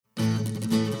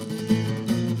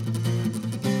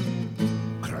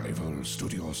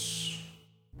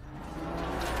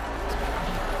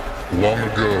Long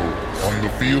ago, on the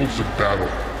fields of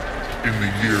battle, in the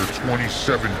year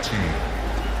 2017,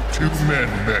 two men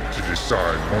met to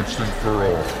decide once and for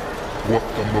all what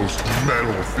the most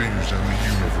metal things in the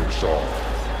universe are.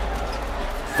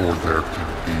 For there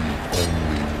can be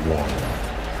only one.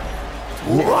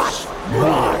 What's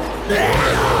more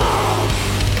metal?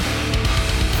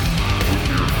 With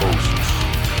your hosts,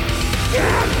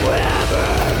 Dan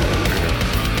Weber,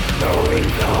 Tony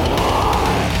Noah.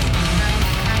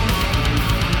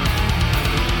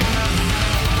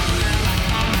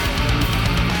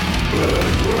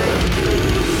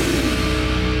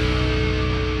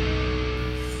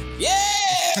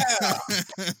 Yeah!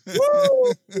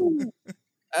 Woo!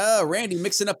 Randy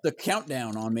mixing up the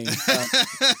countdown on me. He's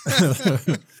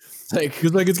like,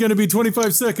 it's going to be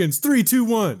 25 seconds. 3, 2,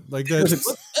 1. Like that's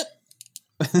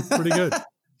pretty good.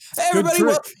 Hey, everybody.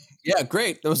 Yeah,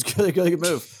 great. That was really good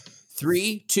move.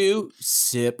 3, 2,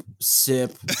 sip,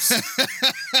 sip.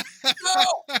 Go!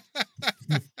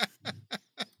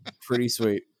 Pretty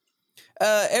sweet.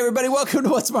 Everybody, welcome to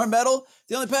What's More Metal,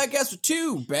 the only podcast with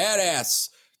two badass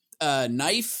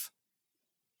knife.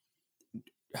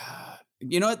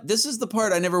 You know what? This is the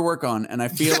part I never work on, and I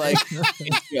feel like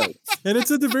it's good. And it's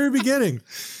at the very beginning.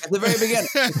 At the very beginning.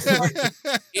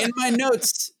 In my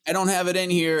notes, I don't have it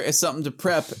in here as something to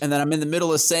prep, and then I'm in the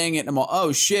middle of saying it, and I'm all,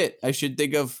 oh shit, I should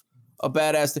think of a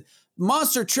badass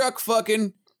monster truck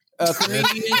fucking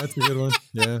comedian. That's a good one.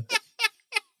 Yeah.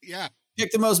 Yeah.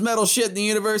 Pick the most metal shit in the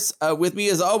universe. With me,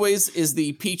 as always, is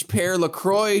the peach pear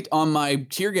LaCroix on my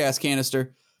tear gas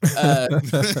canister.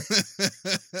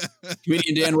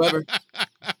 Comedian Dan Weber.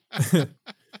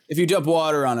 If you dump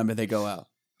water on them, they go out.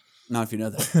 Not if you know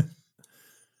that.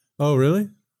 Oh, really?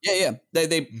 Yeah.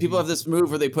 They people have this move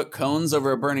where they put cones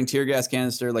over a burning tear gas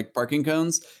canister, like parking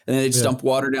cones, and then they just dump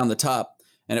water down the top,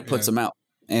 and it puts them out,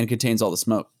 and it contains all the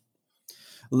smoke.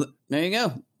 There you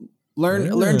go. Learn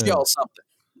y'all something.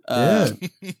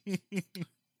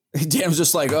 Dan was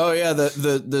just like, oh yeah,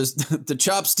 the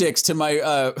chopsticks to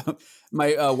my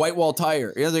my white wall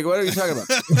tire. Yeah, like, what are you talking about?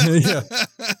 Yeah.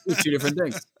 Two different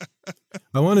things.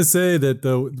 I want to say that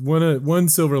the one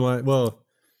silver line. Well,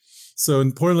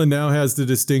 so Portland now has the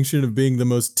distinction of being the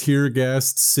most tear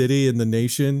gassed city in the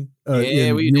nation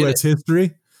in U.S.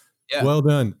 history. Yeah. Well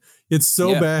done. It's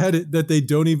so bad that they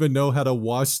don't even know how to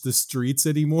wash the streets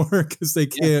anymore because they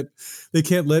can't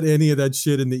let any of that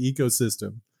shit in the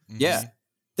ecosystem. Yeah.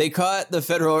 They caught the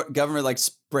federal government like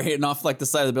spraying off like the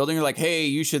side of the building. You're like, hey,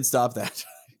 you should stop that.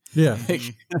 Yeah.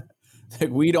 like,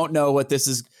 we don't know what this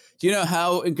is. Do you know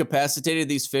how incapacitated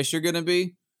these fish are going to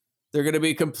be? They're going to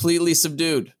be completely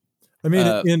subdued. I mean,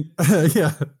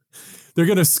 they're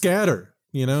going to scatter,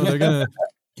 you know, they're going to.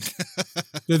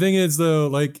 The thing is, though,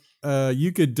 like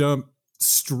you could dump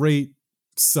straight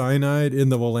cyanide in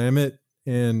the Willamette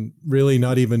and really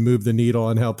not even move the needle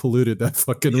on how polluted that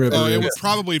fucking river is. It would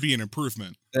probably be an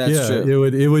improvement. That's true.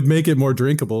 It would make it more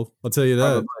drinkable. I'll tell you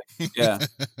that. Probably. Yeah,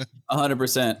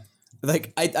 100%.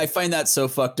 Like I find that so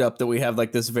fucked up that we have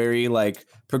like this very like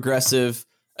progressive,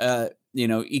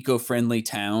 eco-friendly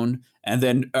town, and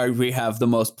then we have the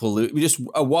most polluted. We just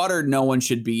water no one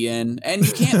should be in, and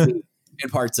you can't be in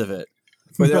parts of it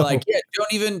where they're like, yeah,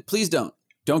 please don't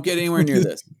get anywhere near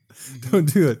this.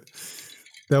 Don't do it.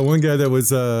 That one guy that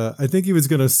was, I think he was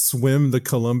going to swim the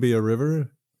Columbia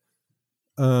River.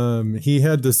 He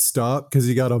had to stop because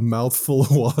he got a mouthful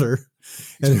of water,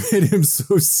 and it made him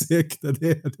so sick that they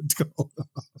had to call him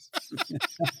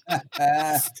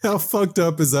off. How fucked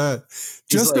up is that?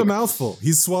 Just a mouthful.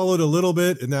 He swallowed a little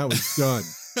bit, and that was done.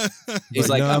 He's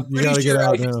like, no, I'm you gotta sure get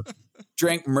out now.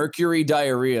 Drank mercury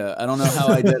diarrhea. I don't know how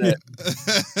I did it.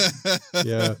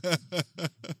 Yeah.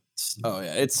 Oh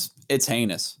yeah, it's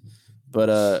heinous. But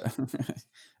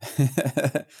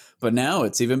but now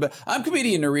it's even better. I'm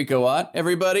comedian Noriko Watt,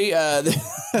 everybody.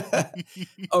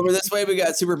 Over this way we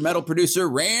got super metal producer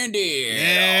Randy.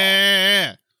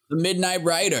 Yeah. The Midnight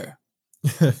Rider.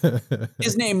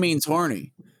 His name means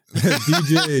horny.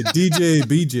 DJ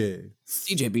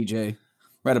BJ.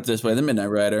 Right up this way, the Midnight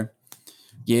Rider.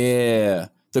 Yeah,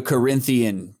 the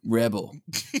Corinthian rebel.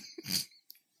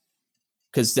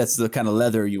 Because that's the kind of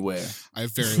leather you wear. I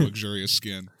have very luxurious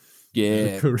skin.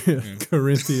 Yeah.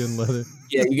 Corinthian leather.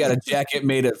 Yeah, you got a jacket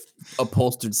made of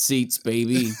upholstered seats,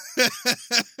 baby.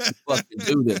 Fucking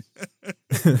do this.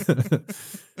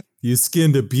 You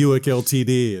skinned a Buick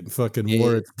LTD and fucking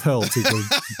wore its pelt as a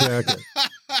jacket.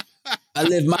 I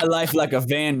live my life like a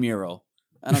Van mural.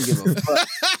 I don't give a fuck.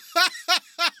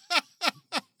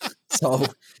 So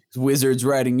wizards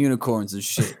riding unicorns and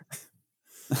shit.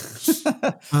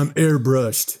 I'm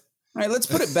airbrushed. All right, let's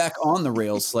put it back on the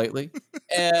rails slightly.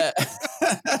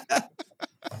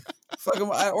 Fuck 'em,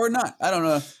 or not. I don't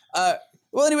know.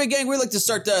 Well, anyway, gang, we'd like to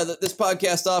start this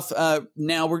podcast off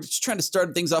now. We're just trying to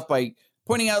start things off by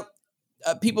pointing out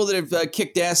people that have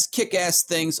kick ass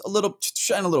things,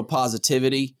 shine a little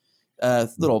positivity,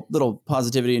 little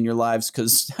positivity in your lives,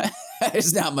 because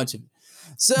there's not much of it.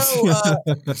 So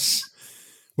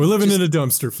we're living in a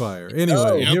dumpster fire.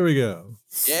 Anyway, here we go.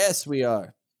 Yes, we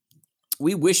are.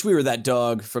 We wish we were that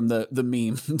dog from the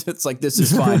meme. It's like, this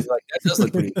is fine. Like, that does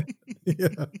look pretty. Yeah.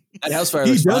 That house fire.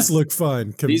 He looks does fine. look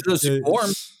fine. He's just warm.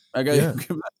 I got. Yeah.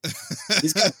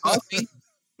 He's got coffee.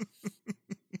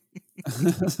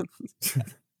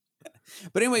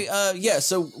 But anyway,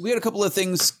 so we had a couple of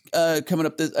things coming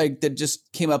up that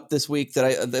just came up this week that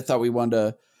I thought we wanted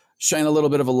to shine a little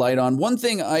bit of a light on. One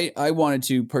thing I wanted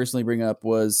to personally bring up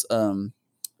was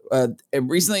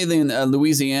recently in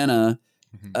Louisiana,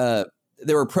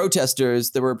 there were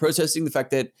protesters that were protesting the fact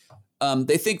that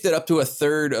they think that up to a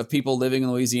third of people living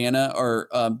in Louisiana are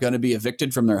going to be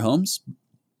evicted from their homes.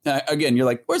 Again, you're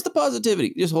like, where's the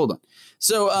positivity? Just hold on.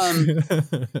 So,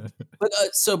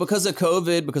 so because of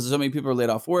COVID, because so many people are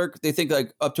laid off work, they think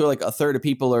like up to like a third of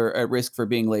people are at risk for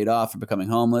being laid off or becoming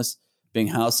homeless, being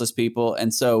houseless people.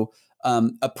 And so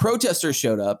a protester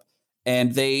showed up,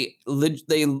 and they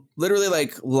literally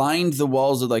like lined the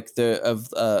walls of like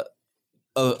the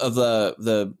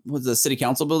city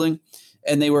council building,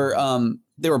 and they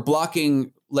were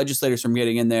blocking legislators from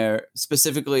getting in there,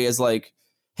 specifically as like,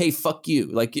 hey, fuck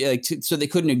you, so they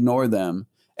couldn't ignore them.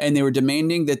 And they were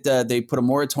demanding that they put a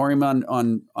moratorium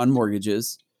on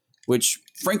mortgages, which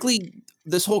frankly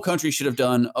this whole country should have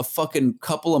done a fucking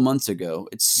couple of months ago.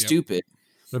 It's stupid.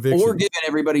 Eviction. Or giving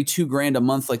everybody $2,000 a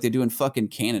month like they do in fucking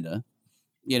Canada,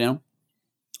 you know?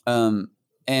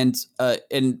 And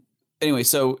anyway,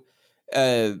 so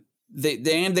they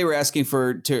were asking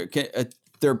for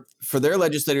their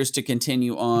legislators to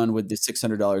continue on with the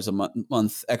 $600 a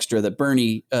month extra that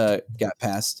Bernie got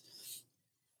passed.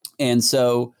 And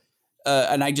so,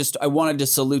 and I wanted to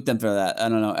salute them for that. I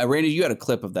don't know. Randy, you had a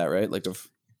clip of that, right?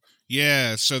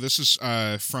 Yeah, so this is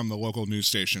from the local news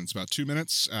station. It's about 2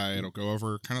 minutes. It'll go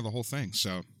over kind of the whole thing.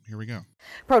 So here we go.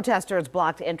 Protesters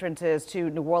blocked entrances to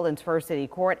New Orleans First City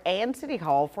Court and City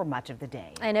Hall for much of the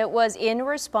day. And it was in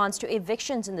response to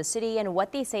evictions in the city and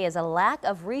what they say is a lack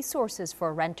of resources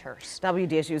for renters.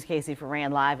 WDSU's Casey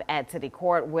Ferran live at City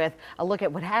Court with a look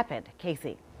at what happened.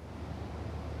 Casey.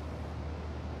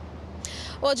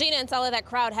 Well, Gina and Sella, that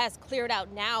crowd has cleared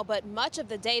out now, but much of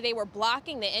the day they were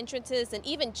blocking the entrances and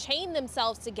even chained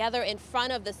themselves together in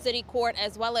front of the city court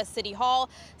as well as City Hall,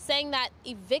 saying that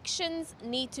evictions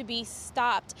need to be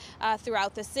stopped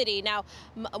throughout the city. Now,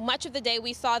 much of the day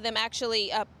we saw them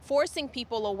actually forcing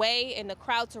people away in the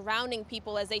crowd surrounding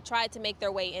people as they tried to make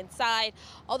their way inside,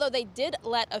 although they did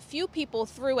let a few people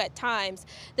through at times.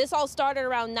 This all started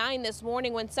around 9 this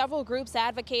morning when several groups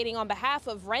advocating on behalf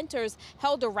of renters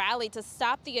held a rally to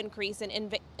stop the increase in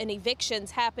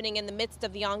evictions happening in the midst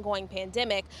of the ongoing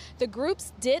pandemic. The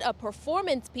groups did a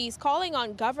performance piece calling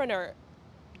on Governor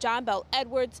John Bel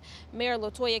Edwards, Mayor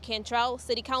Latoya Cantrell,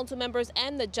 city council members,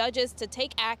 and the judges to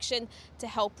take action to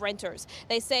help renters.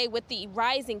 They say with the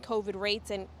rising COVID rates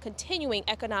and continuing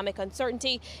economic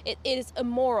uncertainty, it is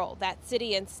immoral that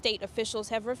city and state officials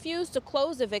have refused to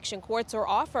close eviction courts or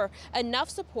offer enough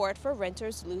support for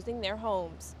renters losing their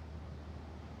homes.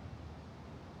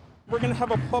 We're going to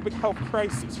have a public health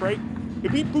crisis, right?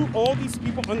 If we boot all these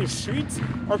people on the streets,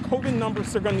 our COVID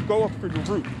numbers are going to go up through the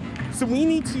roof. So we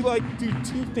need to do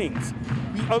two things.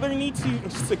 We either need to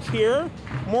secure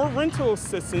more rental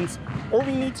assistance, or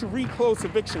we need to reclose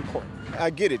eviction court. I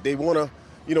get it. They want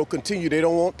to, continue. They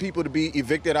don't want people to be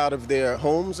evicted out of their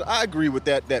homes. I agree with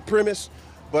that premise,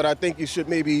 but I think you should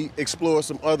maybe explore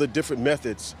some other different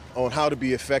methods on how to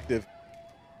be effective.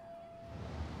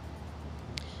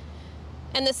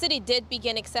 And the city did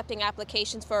begin accepting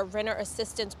applications for a renter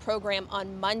assistance program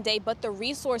on Monday, but the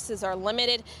resources are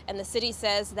limited, and the city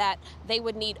says that they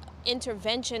would need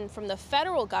intervention from the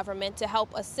federal government to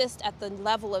help assist at the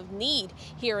level of need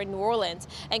here in New Orleans.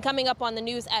 And coming up on the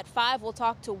news at 5, we'll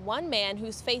talk to one man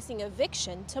who's facing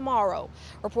eviction tomorrow.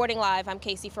 Reporting live, I'm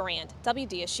Casey Ferrand,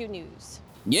 WDSU News.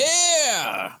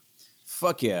 Yeah!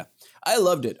 Fuck yeah. I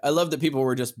loved it. I love that people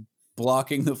were just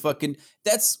blocking the fucking...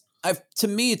 To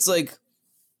me, it's like...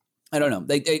 I don't know.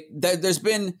 There's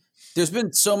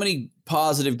been so many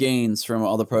positive gains from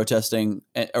all the protesting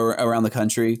around the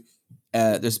country.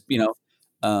 There's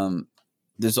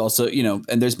also,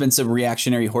 and there's been some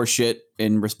reactionary horseshit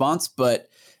in response, but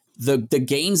the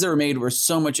gains that were made were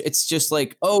so much. It's just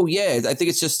like, oh yeah, I think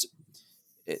it's just,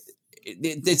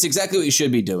 it's exactly what you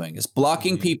should be doing, is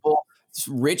blocking people,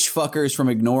 rich fuckers from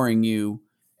ignoring you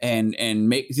and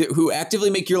who actively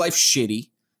make your life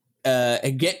shitty,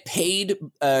 and get paid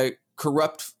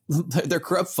corrupt. They're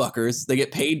corrupt fuckers. They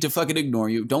get paid to fucking ignore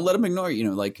you. Don't let them ignore you. You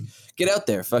know, like, get out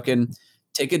there, fucking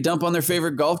take a dump on their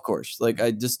favorite golf course. Like,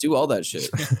 I just do all that shit.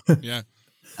 Yeah,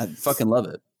 I fucking love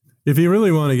it. If you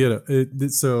really want to get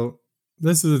it, so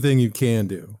this is the thing you can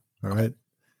do. All right,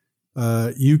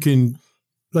 you can,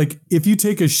 like, if you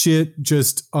take a shit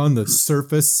just on the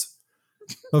surface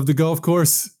of the golf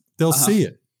course, they'll see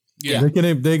it. Yeah, they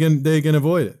can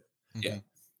avoid it. Yeah.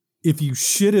 If you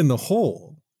shit in the hole.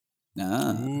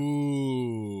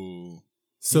 Ooh.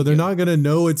 So they're not going to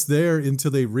know it's there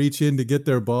until they reach in to get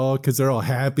their ball, because they're all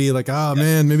happy. Like,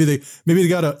 man, maybe they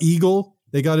got an eagle.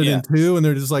 They got it in 2 and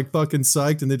they're just like fucking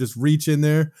psyched, and they just reach in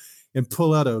there and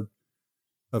pull out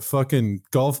a fucking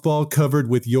golf ball covered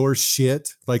with your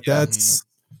shit. Like, that's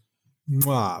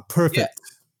perfect. Yeah.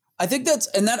 I think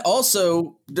that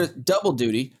also double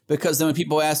duty, because then when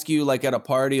people ask you, like, at a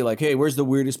party, like, hey, where's the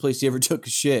weirdest place you ever took a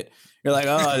shit? You're like,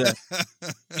 oh, the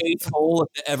 8th hole at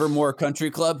the Evermore Country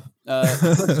Club.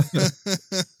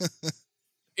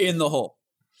 In the hole.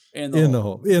 In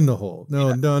the hole.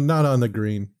 No, not on the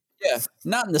green. Yeah,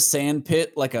 not in the sand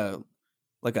pit like a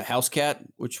house cat,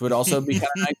 which would also be kind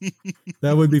of nice.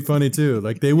 That would be funny too.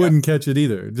 Like, they wouldn't catch it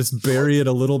either. Just bury it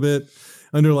a little bit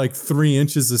under like 3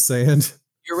 inches of sand.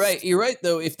 You're right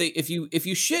though. If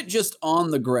you shit just on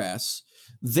the grass,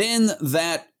 then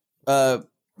that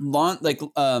lawn, like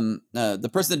the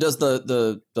person that does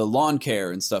the lawn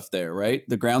care and stuff there, right?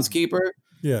 The groundskeeper.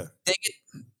 Yeah.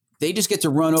 They just get to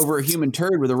run over a human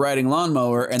turd with a riding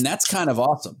lawnmower, and that's kind of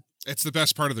awesome. It's the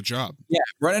best part of the job. Yeah,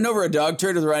 running over a dog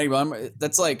turd with a riding lawnmower,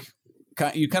 that's like,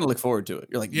 you kind of look forward to it.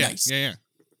 You're like, nice. Yeah.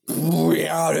 We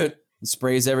out it.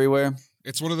 Sprays everywhere.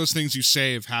 It's one of those things you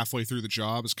save halfway through the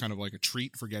job as kind of like a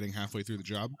treat for getting halfway through the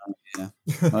job.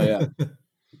 Oh yeah.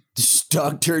 Just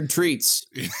dog turd treats.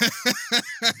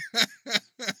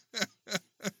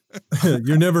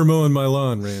 You're never mowing my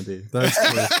lawn, Randy. That's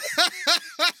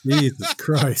Jesus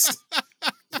Christ.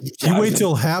 You wait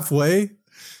till halfway.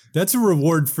 That's a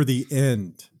reward for the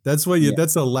end. That's what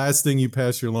that's the last thing you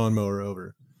pass your lawnmower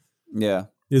over. Yeah.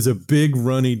 Is a big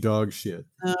runny dog shit.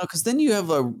 No, because then you have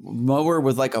a mower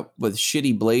with with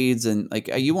shitty blades, and like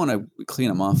you want to clean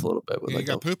them off a little bit. With you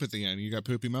got poop at the end. You got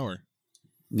poopy mower.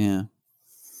 Yeah.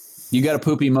 You got a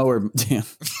poopy mower. Damn.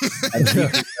 I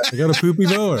got a poopy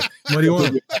mower. What do you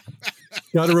want?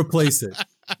 Got to replace it.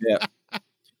 Yeah.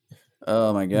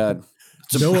 Oh my God.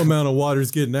 No amount of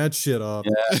water's getting that shit off.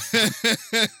 Yeah.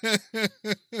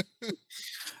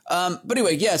 But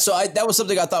anyway, yeah. So that was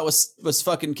something I thought was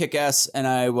fucking kick ass, and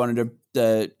I wanted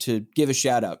to give a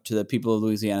shout out to the people of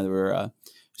Louisiana that were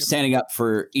standing up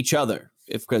for each other,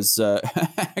 because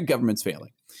government's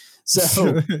failing.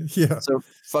 So yeah. So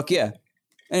fuck yeah.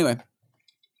 Anyway,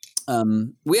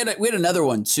 we had another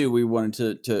one too. We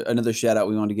wanted to another shout out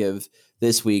we wanted to give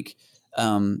this week,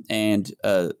 and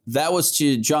that was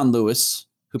to John Lewis,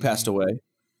 who passed away.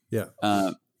 Yeah.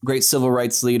 Great civil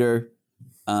rights leader.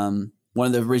 One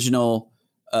of the original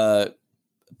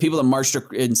people that marched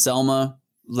in Selma,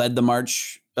 led the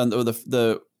march,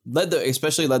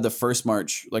 especially led the first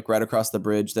march, like right across the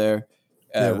bridge there,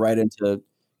 right into,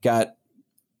 got,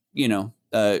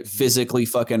 physically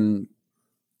fucking,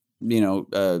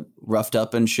 roughed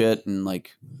up and shit, and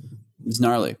like it's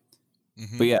gnarly.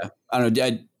 Mm-hmm. But yeah, I don't know.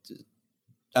 I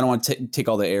don't want to take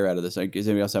all the air out of this. Like, does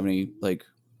anybody else have any like?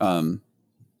 I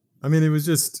mean, it was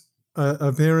just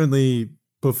apparently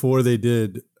before they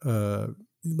did,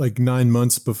 like 9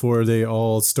 months before they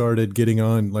all started getting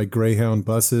on like Greyhound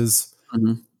buses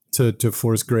to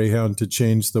force Greyhound to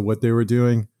change what they were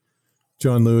doing.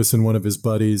 John Lewis and one of his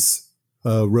buddies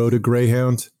rode a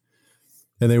Greyhound,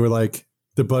 and they were like,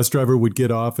 the bus driver would get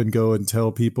off and go and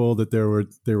tell people that there were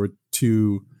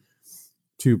two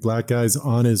black guys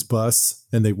on his bus,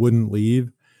 and they wouldn't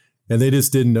leave, and they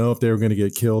just didn't know if they were going to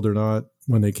get killed or not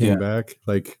when they came back,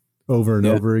 like over and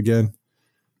over again.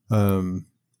 I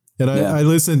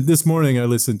listened this morning. I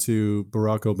listened to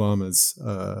Barack Obama's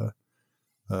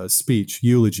speech,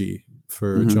 eulogy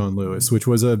for John Lewis, which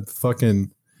was a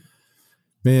fucking,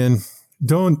 man.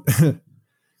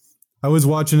 I was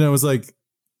watching. I was like,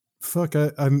 fuck. I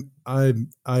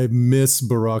miss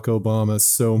Barack Obama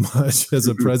so much as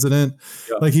a president.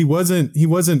 Like he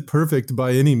wasn't perfect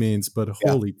by any means, but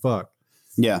holy fuck.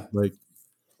 Yeah. Like,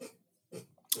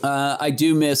 I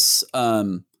do miss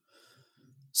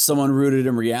someone rooted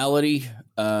in reality.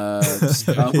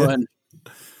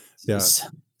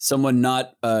 Someone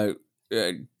not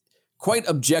quite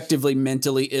objectively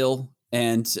mentally ill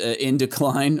and in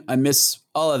decline. I miss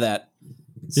all of that.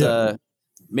 It's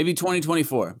maybe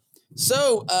 2024.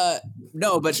 So,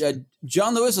 no, but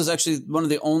John Lewis was actually one of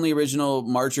the only original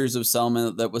marchers of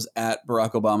Selma that was at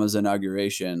Barack Obama's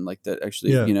inauguration. Like that,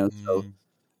 actually, Yeah. So,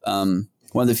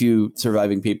 one of the few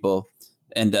surviving people,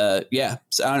 and yeah,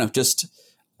 so I don't know, just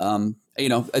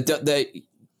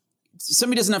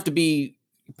somebody doesn't have to be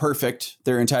perfect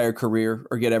their entire career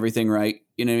or get everything right.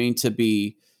 You know what I mean? To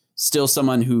be still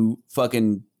someone who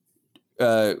fucking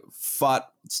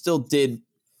fought, still did.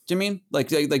 Do you mean like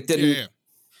didn't? Yeah.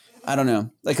 I don't know.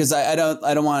 Like, cause I don't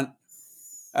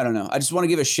know. I just want to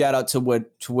give a shout out to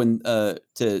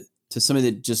somebody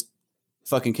that just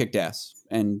fucking kicked ass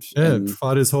and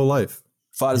fought his whole life.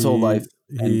 Whole life.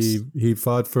 He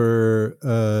fought for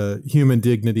human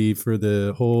dignity for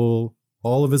all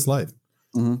of his life,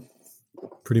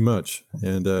 pretty much.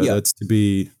 And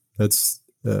that's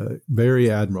very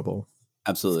admirable.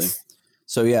 Absolutely.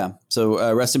 So yeah.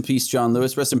 So rest in peace, John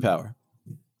Lewis. Rest in power,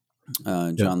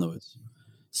 John Lewis.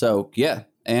 So yeah,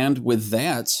 and with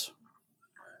that,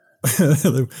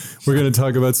 we're going to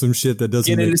talk about some shit that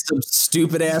doesn't get into some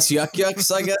stupid ass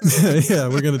yucks, I guess. Yeah,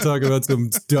 we're going to talk about some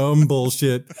dumb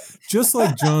bullshit, just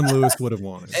like John Lewis would have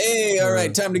wanted. Hey, all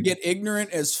right, time to get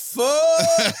ignorant as fuck.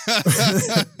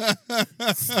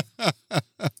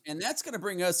 And that's going to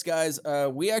bring us, guys.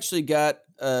 We actually got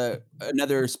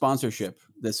another sponsorship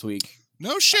this week.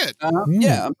 No shit.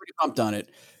 Yeah, I'm pretty pumped on it.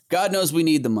 God knows we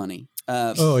need the money.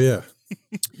 Oh yeah.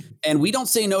 And we don't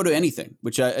say no to anything,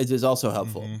 which is also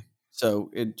helpful. So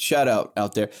shout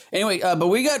out there. Anyway, but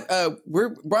we got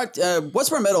What's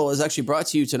More Metal is actually brought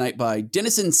to you tonight by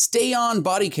Denison Stay On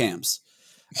Body Cams.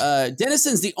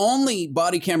 Denison's the only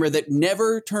body camera that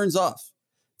never turns off.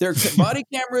 They're body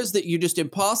cameras that you just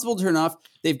impossible to turn off.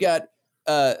 They've got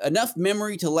enough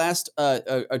memory to last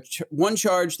one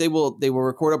charge. They will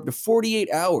record up to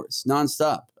 48 hours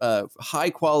nonstop. High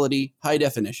quality, high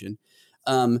definition.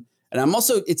 And I'm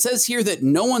also, it says here that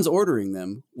no one's ordering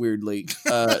them, weirdly.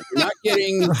 Not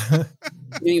getting.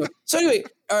 Anyway. So anyway,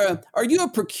 are you a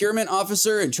procurement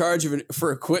officer in charge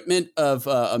for equipment of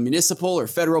a municipal or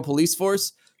federal police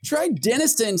force? Try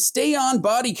Denison Stay On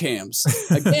Body Cams.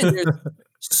 Again, there's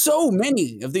so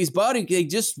many of these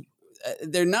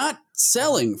they're not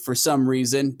selling for some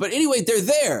reason. But anyway, they're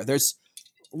there. There's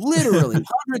literally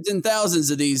hundreds and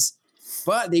thousands of these.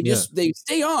 But they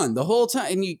stay on the whole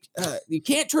time, and you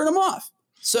can't turn them off.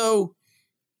 So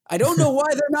I don't know why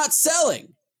they're not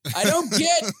selling. I don't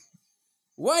get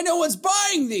why no one's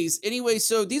buying these. Anyway,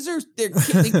 so they can't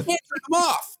turn them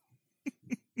off.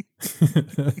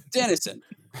 Denison.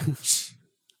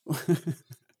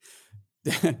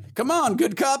 Come on,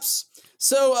 good cops.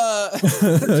 So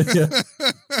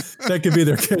that could be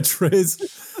their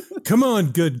catchphrase. Come on,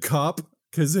 good cop.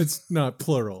 Because it's not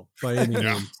plural by any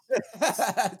means.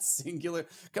 Singular.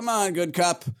 Come on, good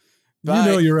cop. You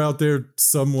know you're out there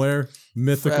somewhere,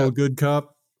 mythical good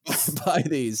cop. Buy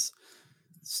these.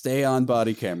 Stay On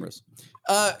Body Cameras.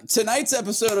 Tonight's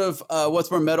episode of What's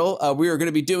More Metal, we are going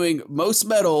to be doing Most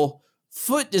Metal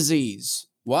Foot Disease.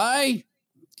 Why?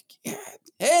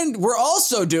 And we're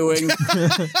also doing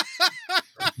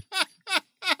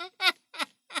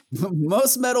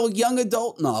Most Metal Young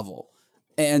Adult Novel.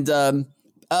 And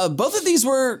both of these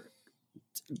were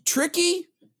tricky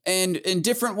and in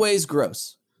different ways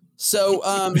gross. So,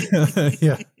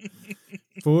 yeah,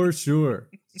 for sure.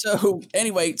 So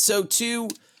anyway, to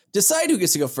decide who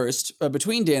gets to go first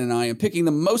between Dan and I, I'm picking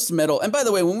the most metal. And by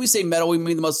the way, when we say metal, we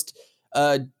mean the most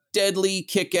deadly,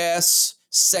 kick-ass,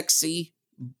 sexy,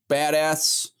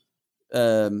 badass,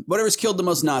 whatever's killed the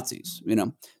most Nazis, you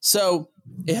know? So,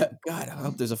 yeah, God, I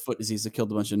hope there's a foot disease that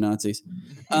killed a bunch of Nazis.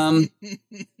 Anyway,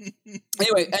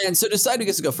 and so decide who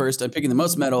gets to go first. I'm picking the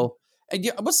most metal. And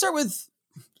yeah, let's start with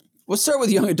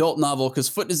young adult novel because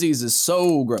foot disease is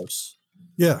so gross.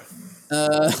 Yeah.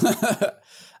 To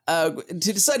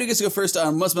decide who gets to go first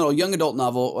on most metal young adult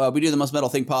novel, we do the most metal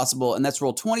thing possible, and that's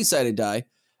roll 20-sided die.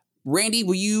 Randy,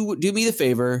 will you do me the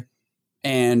favor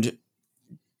and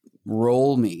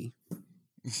roll me?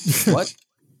 What?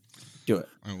 Do it.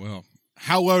 I will.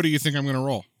 How low do you think I'm going to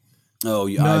roll? Oh,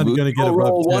 yeah. I'm going to get a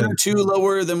roll 1 or 2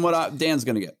 lower than what Dan's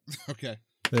going to get. Okay.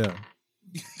 Yeah.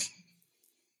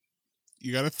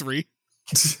 You got a 3?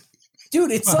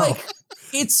 Dude, it's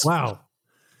wow.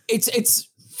 It's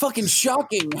fucking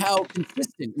shocking how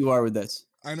consistent you are with this.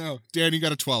 I know. Dan, you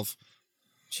got a 12.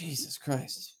 Jesus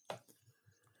Christ.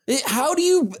 How?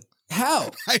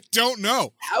 I don't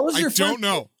know. How was your I don't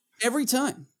know. Every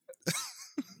time.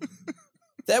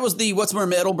 That was the What's More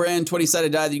Metal brand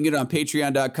 20-sided die that you can get on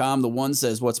patreon.com. The one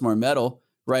says What's More Metal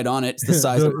right on it. It's the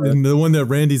size of and the one that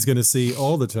Randy's going to see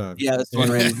all the time. Yeah, that's the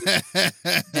one Randy.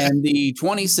 And the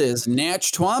 20 says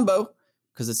Natch Twombo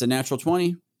because it's a natural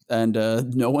 20. And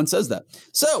no one says that.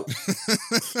 So,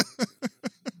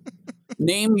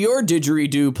 name your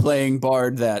didgeridoo playing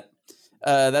bard that.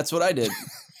 That's what I did.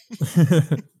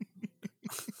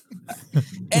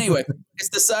 Anyway, it's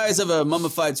the size of a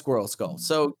mummified squirrel skull.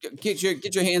 So get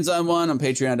your hands on one on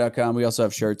patreon.com. We also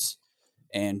have shirts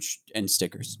and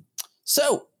stickers.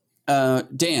 So,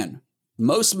 Dan,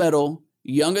 most metal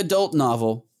young adult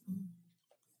novel.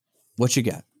 What you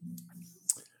got?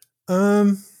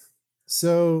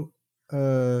 So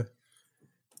I'm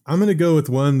going to go with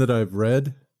one that I've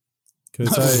read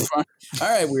because All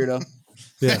right, weirdo.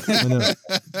 Yeah, I know.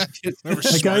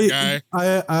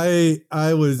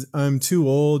 I'm too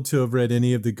old to have read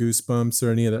any of the Goosebumps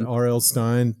or any of the R.L.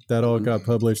 Stine. That all got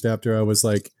published after I was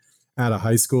like out of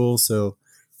high school, so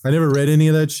I never read any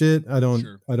of that shit. I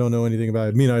don't know anything about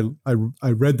it. I mean,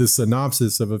 I read the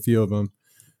synopsis of a few of them,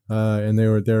 and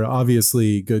they're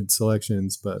obviously good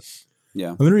selections. But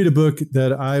yeah, I'm gonna read a book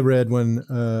that I read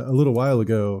a little while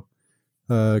ago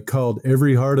called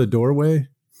 "Every Heart a Doorway."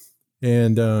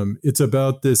 And it's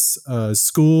about this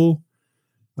school,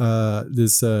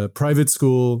 this private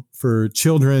school for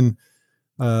children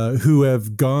who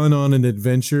have gone on an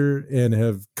adventure and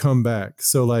have come back.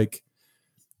 So like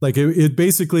it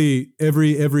basically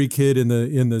every kid in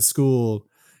the school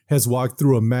has walked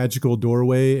through a magical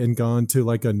doorway and gone to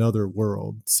like another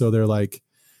world. So they're like,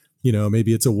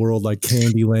 maybe it's a world like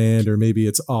Candyland, or maybe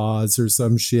it's Oz or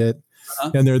some shit.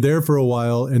 Uh-huh. And they're there for a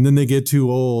while, and then they get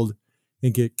too old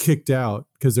and get kicked out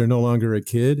because they're no longer a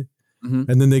kid. Mm-hmm.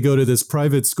 And then they go to this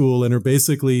private school and are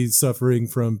basically suffering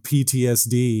from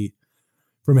PTSD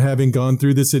from having gone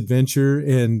through this adventure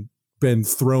and been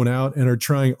thrown out, and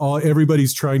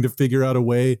everybody's trying to figure out a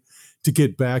way to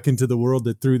get back into the world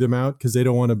that threw them out because they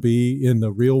don't want to be in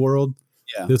the real world.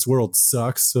 Yeah. This world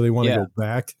sucks, so they want to go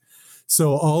back.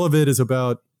 So all of it is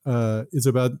about a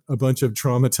bunch of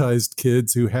traumatized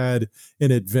kids who had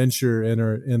an adventure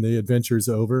and the adventure's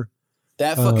over.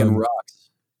 That fucking rocks.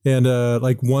 And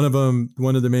like one of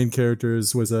the main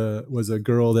characters was a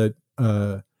girl that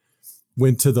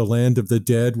went to the land of the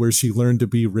dead, where she learned to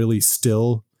be really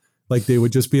still. Like they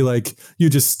would just be like, you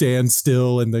just stand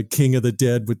still, and the king of the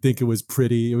dead would think it was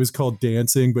pretty. It was called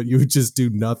dancing, but you would just do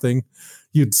nothing.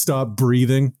 You'd stop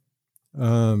breathing.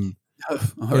 And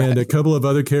a couple of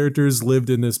other characters lived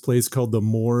in this place called the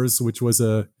Moors, which was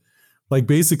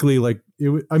essentially like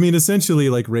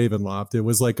Ravenloft. It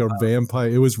was like a vampire.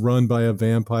 It was run by a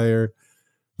vampire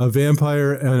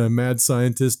and a mad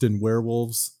scientist and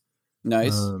werewolves.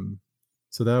 Nice.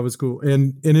 So that was cool.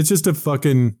 And it's just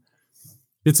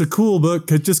it's a cool book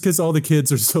just because all the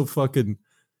kids are so fucking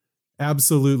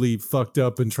absolutely fucked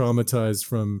up and traumatized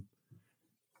from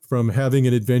having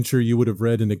an adventure you would have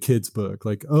read in a kid's book.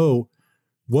 Like, oh,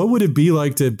 what would it be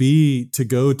like to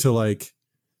go to like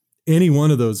any one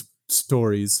of those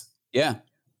stories, to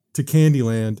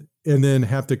Candyland, and then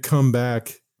have to come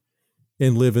back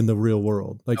and live in the real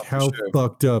world? Like, how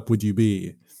fucked up would you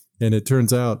be? And it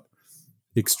turns out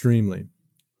extremely.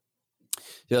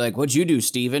 They're like, "What'd you do,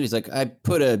 Steven?" He's like, "I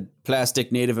put a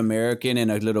plastic Native American in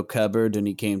a little cupboard and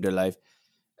he came to life."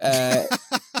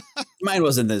 Mine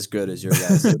wasn't as good as your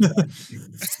guys.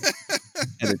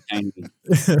 Entertaining.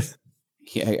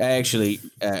 Yeah, I actually,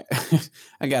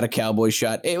 I got a cowboy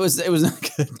shot. It was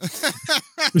not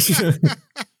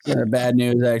good. Bad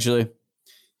news, actually.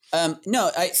 No,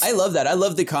 I love that. I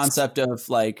love the concept of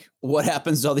like what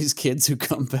happens to all these kids who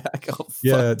come back. Oh,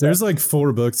 there's like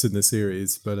 4 books in the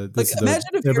series, but imagine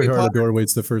if Every Heart of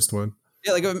Doorway's the first one.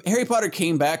 Yeah, like if Harry Potter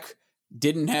came back,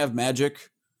 didn't have magic,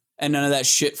 and none of that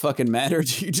shit fucking mattered.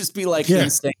 You'd just be like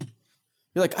insane.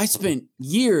 You're like, I spent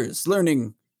years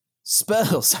learning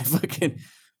spells. I fucking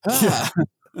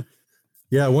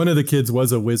yeah. One of the kids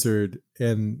was a wizard,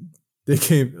 and they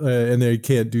came and they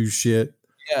can't do shit.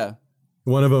 Yeah.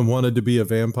 One of them wanted to be a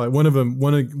vampire.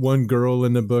 One girl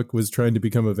in the book was trying to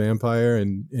become a vampire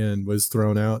and was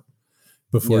thrown out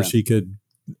before she could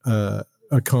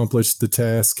accomplish the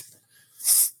task.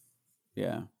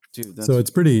 Yeah, dude. So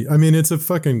it's pretty. I mean, it's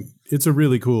a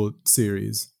really cool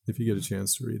series if you get a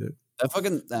chance to read it.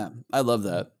 I love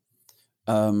that.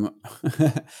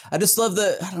 I just love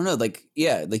I don't know, like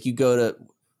you go to,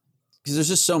 because there's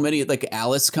just so many, like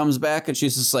Alice comes back and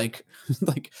she's just like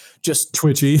just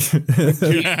twitchy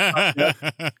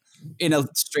in a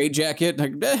straitjacket,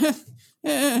 like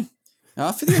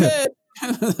off with your head.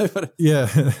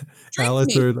 Yeah,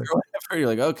 Alice or whatever. You're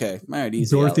like, okay, all right,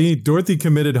 easy. Dorothy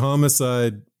committed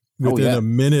homicide within a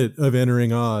minute of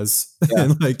entering Oz,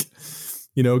 and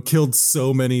killed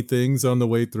so many things on the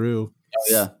way through.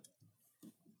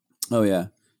 Oh yeah.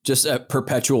 just a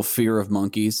perpetual fear of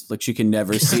monkeys. Like she can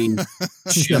never see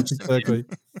chimps. Exactly.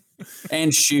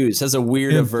 And shoes. Has a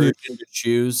weird And aversion to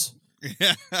shoes.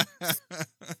 Yeah.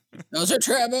 Those are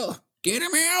trouble. Get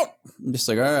him out. I'm just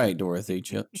like, all right, Dorothy,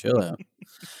 chill out.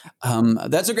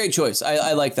 That's a great choice.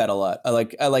 I like that a lot. I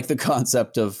like the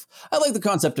concept of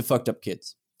fucked up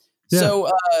kids. Yeah.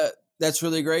 So that's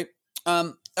really great.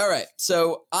 All right.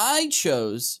 So I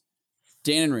chose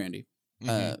Dan and Randy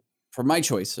for my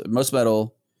choice, most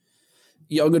metal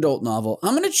young adult novel.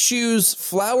 I'm going to choose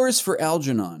Flowers for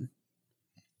Algernon.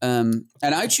 And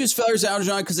I choose Flowers for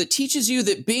Algernon because it teaches you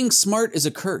that being smart is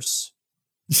a curse.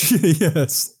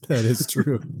 Yes, that is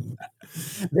true.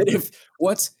 That if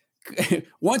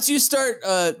once you start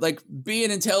like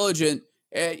being intelligent,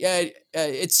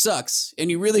 it sucks, and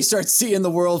you really start seeing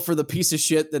the world for the piece of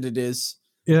shit that it is.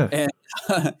 Yeah,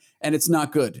 and it's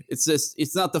not good.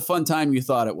 It's not the fun time you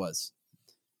thought it was.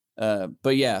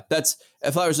 But yeah, that's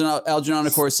Flowers in Algernon.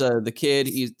 Of course, the kid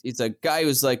he's a guy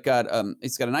who's like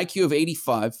he's got an IQ of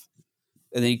 85,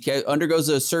 and then he undergoes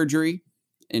a surgery,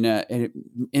 and it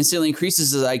instantly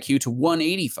increases his IQ to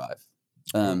 185.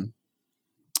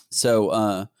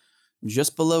 So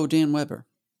just below Dan Weber.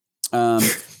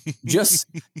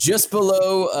 Just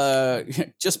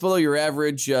below your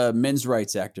average men's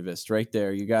rights activist, right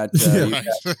there. You got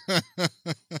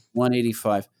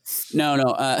 185.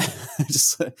 No,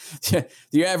 just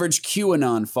the average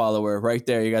QAnon follower, right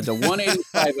there. You got the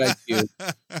 185 IQ.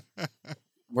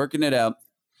 Working it out.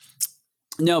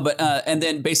 No, but and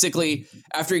then basically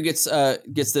after he gets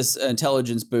this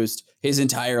intelligence boost, his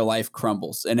entire life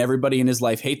crumbles, and everybody in his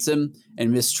life hates him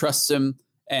and mistrusts him.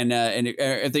 And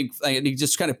I think he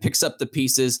just kind of picks up the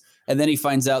pieces, and then he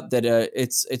finds out that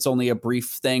it's only a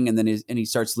brief thing, and then he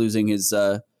starts losing his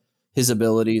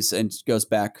abilities and goes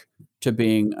back to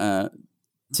being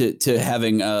to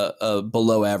having a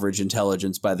below average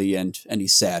intelligence by the end, and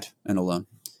he's sad and alone,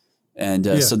 and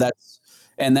so that's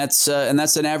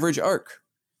an average arc.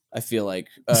 I feel like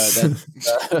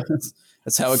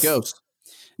that's how it goes.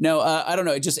 No, I don't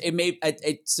know.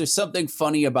 There's something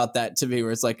funny about that to me,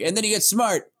 where it's like, and then you get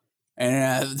smart,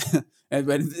 and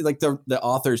like the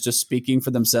author's just speaking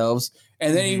for themselves,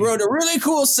 and then he wrote a really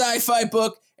cool sci-fi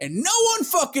book, and no one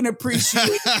fucking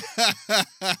appreciated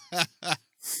it.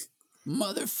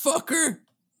 Motherfucker.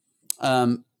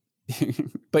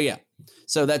 But yeah,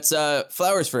 so that's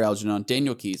Flowers for Algernon,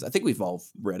 Daniel Keyes. I think we've all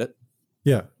read it.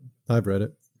 Yeah, I've read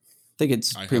it. I think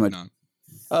it's pretty much. Not.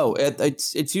 Oh,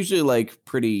 it's usually like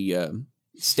pretty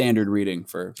standard reading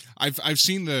for. I've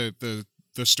seen the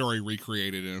story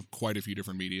recreated in quite a few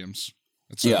different mediums.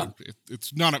 It's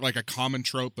not like a common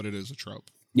trope, but it is a trope.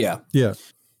 Yeah.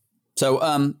 So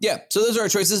so those are our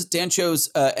choices. Dan chose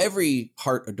Every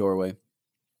Heart a Doorway.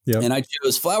 Yeah. And I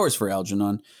chose Flowers for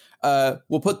Algernon.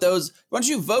 We'll put those. Why don't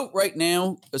you vote right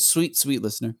now, a sweet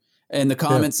listener, in the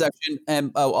comment section,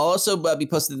 and I'll also be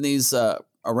posting these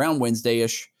around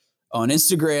Wednesday-ish. On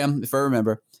Instagram, if I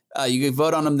remember, you can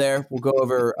vote on them there. We'll go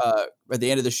over at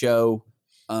the end of the show,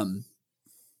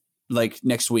 like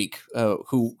next week,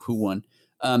 who won.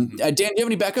 Dan, do you have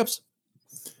any backups?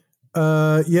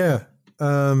 Yeah.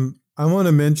 I want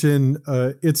to mention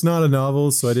it's not a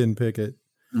novel, so I didn't pick it,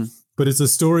 but it's a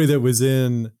story that was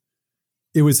in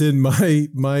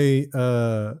my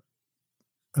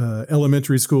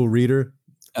elementary school reader.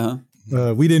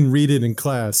 We didn't read it in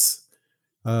class.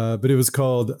 But it was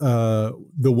called The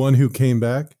One Who Came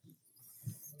Back.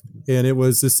 And it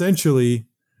was essentially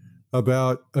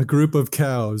about a group of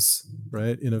cows,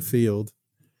 right, in a field.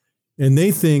 And they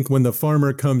think when the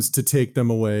farmer comes to take them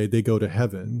away, they go to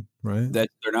heaven, right? That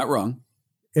they're not wrong.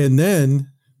 And then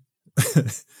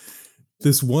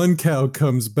this one cow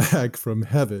comes back from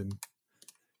heaven.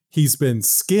 He's been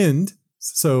skinned,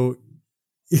 so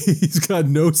he's got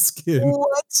no skin.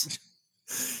 What?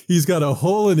 He's got a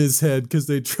hole in his head because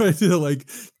they tried to like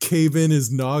cave in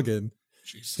his noggin.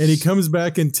 Jesus. And he comes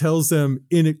back and tells them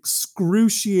in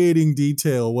excruciating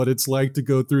detail what it's like to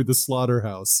go through the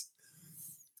slaughterhouse.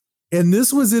 And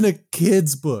this was in a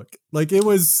kid's book. Like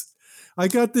I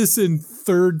got this in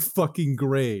 3rd fucking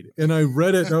grade, and I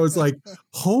read it and I was like,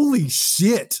 holy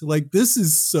shit. Like, this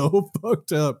is so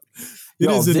fucked up. It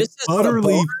is an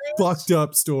utterly fucked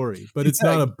up story, but it's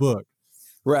not a book.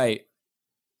 Right.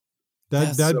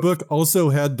 That book also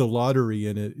had The Lottery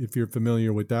in it, if you're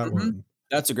familiar with that one.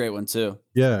 That's a great one too.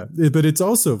 Yeah, but it's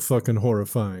also fucking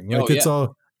horrifying. Like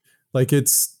all like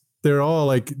they're all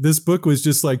like, this book was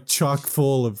just like chock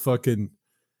full of fucking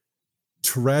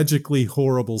tragically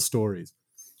horrible stories.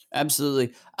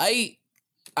 Absolutely. I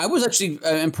was actually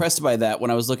impressed by that when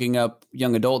I was looking up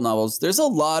young adult novels. There's a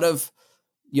lot of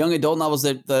young adult novels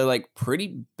that they're like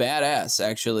pretty badass,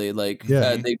 actually. Like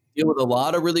Yeah. they deal with a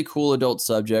lot of really cool adult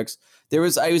subjects. I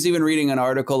was even reading an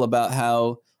article about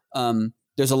how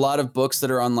there's a lot of books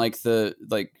that are on like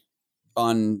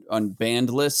on banned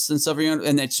lists and stuff,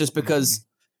 and it's just because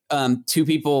two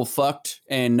people fucked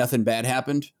and nothing bad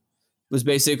happened. It was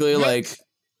basically like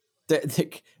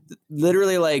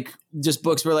literally like just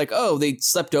books were like, oh, they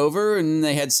slept over and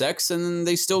they had sex and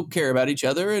they still care about each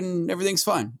other and everything's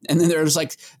fine. And then they're just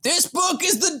like, this book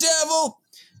is the devil,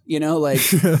 like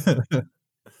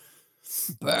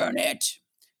burn it.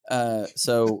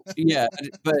 So yeah,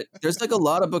 but there's like a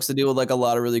lot of books that deal with like a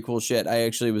lot of really cool shit. I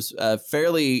actually was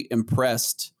fairly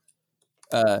impressed.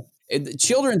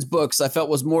 Children's books I felt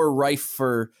was more rife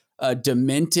for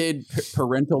demented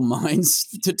parental minds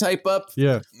to type up.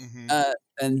 Yeah.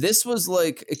 And this was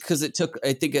like, because it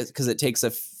takes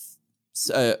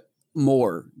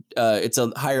more, it's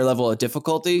a higher level of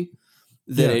difficulty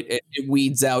that it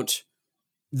weeds out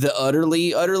the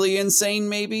utterly insane,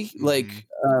 maybe like,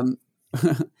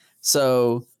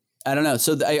 so I don't know.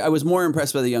 So I was more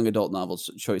impressed by the young adult novel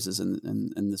choices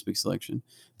in this week's selection,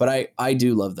 but I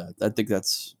do love that. I think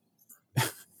that's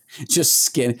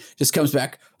just comes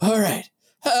back. All right.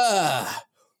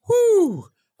 Whoo.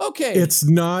 Okay. It's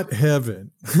not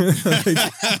heaven.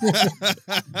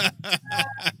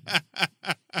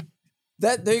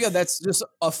 There you go. That's just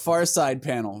a Far Side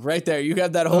panel right there. You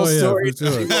got that whole story. For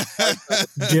sure.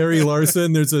 Gary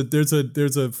Larson. There's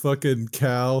a fucking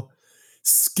cow,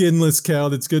 skinless cow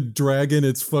that's good dragging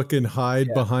its fucking hide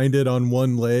behind it on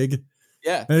one leg.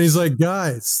 Yeah. And he's like,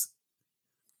 guys,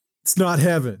 it's not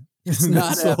heaven. It's not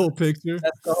that's the whole picture.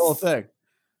 That's the whole thing.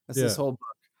 That's this whole book.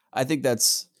 I think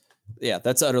that's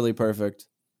utterly perfect.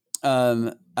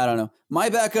 I don't know. My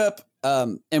backup,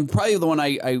 and probably the one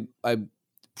I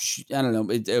don't know,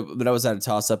 but I was at a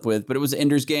toss up with, but it was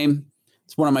Ender's Game.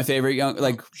 It's one of my favorite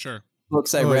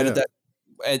books I read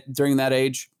during that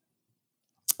age.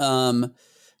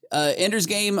 Ender's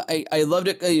Game, I loved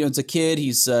it. It's a kid.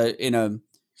 He's in a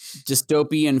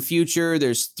dystopian future.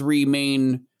 There's three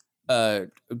main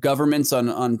governments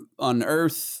on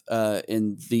Earth.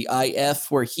 In the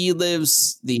IF where he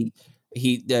lives,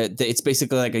 it's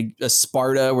basically like a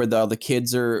Sparta where all the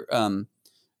kids are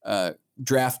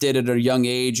drafted at a young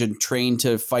age and trained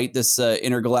to fight this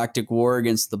intergalactic war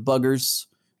against the buggers,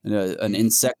 an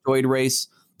insectoid race.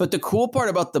 But the cool part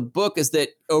about the book is that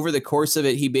over the course of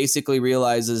it, he basically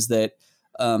realizes that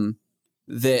that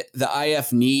the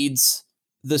IF needs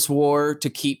this war to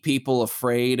keep people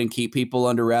afraid and keep people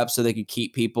under wraps so they could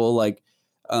keep people like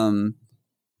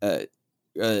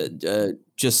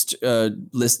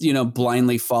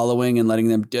blindly following and letting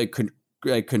them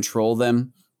control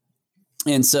them.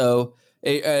 And so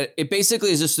it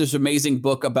basically is just this amazing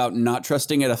book about not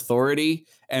trusting an authority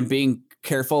and being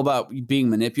careful about being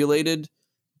manipulated,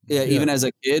 even as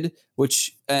a kid,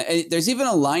 which there's even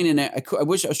a line in it. I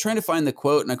was trying to find the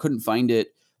quote and I couldn't find it.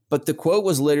 But the quote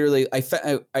was literally, I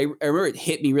remember it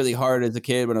hit me really hard as a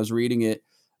kid when I was reading it,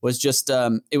 was just,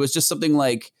 it was just something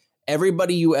like,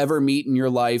 everybody you ever meet in your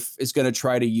life is going to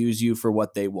try to use you for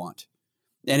what they want.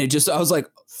 And I was like,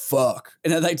 fuck.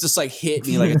 And it just like hit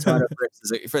me like a ton of bricks.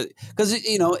 Because,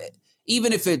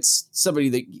 even if it's somebody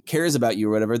that cares about you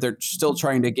or whatever, they're still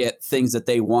trying to get things that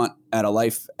they want out of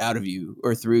life out of you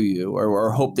or through you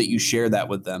or hope that you share that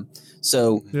with them.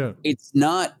 So it's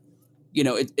not,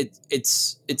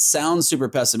 it sounds super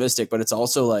pessimistic, but it's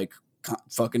also like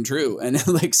fucking true. And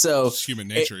like, so it's human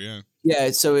nature.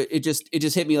 Yeah. So it just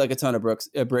hit me like a ton of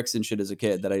bricks and shit as a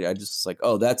kid that I just like,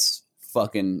 oh, that's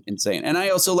fucking insane. And I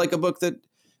also like a book that,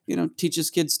 teaches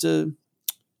kids to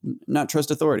not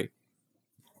trust authority.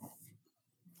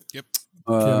 Yep.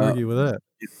 Can't argue with that.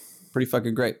 Pretty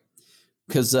fucking great.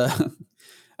 Cause I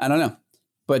don't know,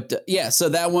 but so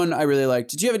that one I really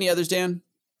liked. Did you have any others, Dan?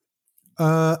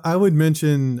 I would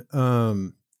mention, I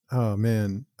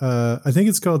think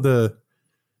it's called is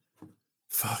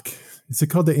it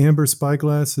called the Amber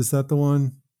Spyglass? Is that the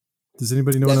one? Does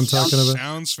anybody know what I'm talking about?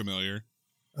 Sounds familiar.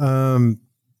 The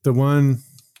one,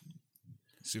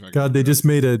 God, they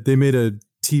made a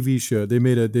TV show.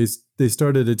 They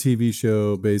started a TV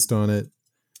show based on it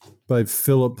by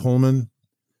Philip Pullman.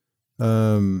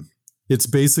 It's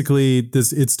basically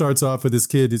this, it starts off with this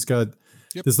kid. He's got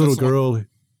this little girl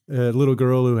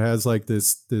who has like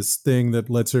this thing that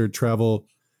lets her travel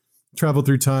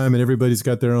through time, and everybody's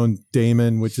got their own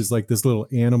daemon, which is like this little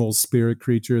animal spirit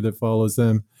creature that follows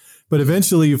them. But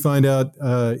eventually you find out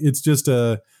it's just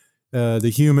the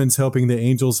humans helping the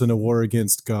angels in a war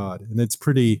against God. And it's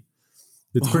pretty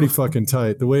fucking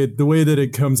tight. The way that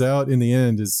it comes out in the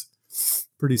end is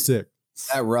pretty sick.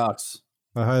 That rocks.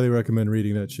 I highly recommend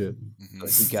reading that shit.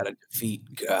 Like, we gotta defeat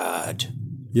God.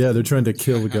 Yeah, they're trying to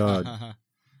kill God.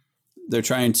 They're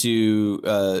trying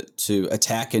to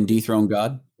attack and dethrone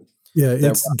God. Yeah,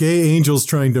 it's gay angels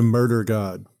trying to murder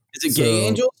God. Is it gay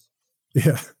angels?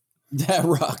 Yeah. That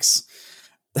rocks.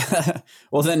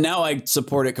 Well, then now I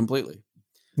support it completely.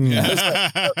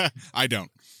 I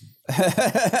don't. I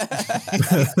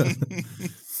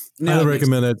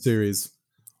recommend that series.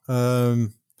 I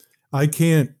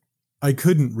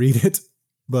couldn't read it,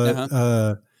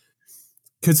 but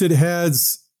because it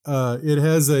has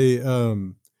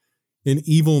an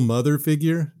evil mother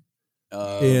figure,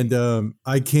 and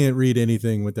I can't read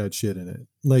anything with that shit in it.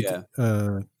 Like,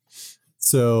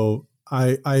 so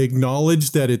I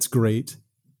acknowledge that it's great,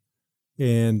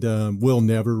 and will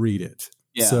never read it.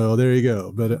 Yeah. So there you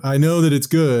go. But I know that it's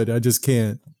good. I just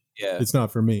can't. Yeah. It's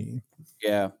not for me.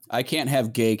 Yeah. I can't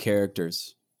have gay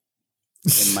characters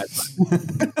in my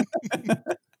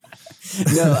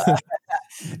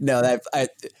no,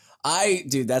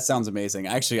 dude, that sounds amazing.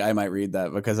 Actually, I might read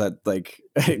that because that's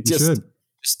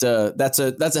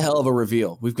a hell of a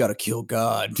reveal. We've got to kill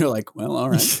God. You're like, well, all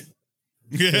right.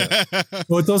 Yeah.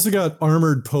 Well, it's also got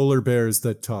armored polar bears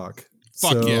that talk.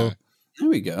 Fuck yeah. There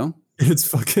we go. It's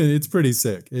pretty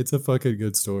sick. It's a fucking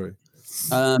good story.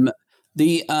 I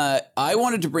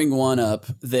wanted to bring one up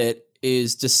that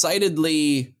is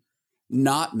decidedly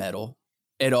not metal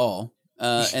at all.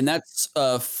 And that's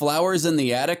Flowers in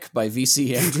the Attic by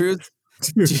V.C. Andrews.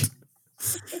 Dude,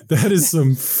 that is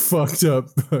some fucked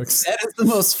up books. That is the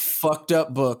most fucked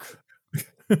up book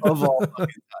of all.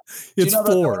 It's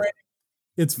four.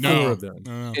 It's four of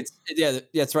them.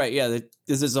 That's right. Yeah,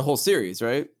 this is a whole series,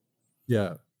 right?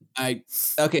 Yeah.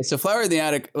 So Flower in the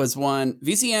Attic was one.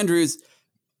 V.C. Andrews,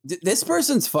 this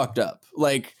person's fucked up.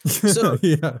 Like, so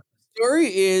the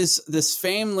story is this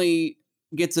family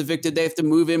gets evicted. They have to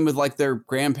move in with like their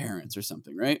grandparents or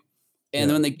something, right?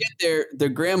 And when they get there, their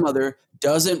grandmother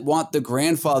doesn't want the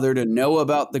grandfather to know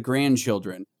about the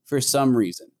grandchildren for some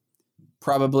reason,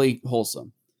 probably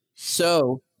wholesome.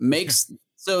 So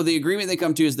the agreement they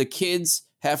come to is the kids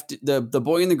have to, the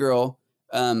boy and the girl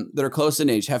that are close in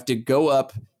age have to go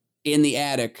up in the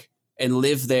attic and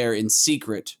live there in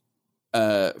secret.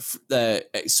 So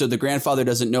the grandfather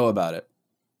doesn't know about it.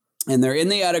 And they're in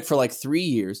the attic for like 3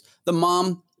 years. The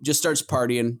mom just starts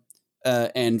partying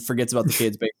and forgets about the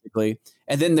kids, basically.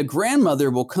 And then the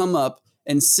grandmother will come up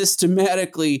and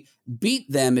systematically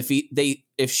beat them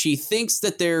if she thinks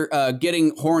that they're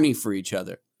getting horny for each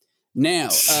other. Now,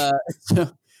 so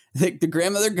the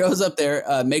grandmother goes up there,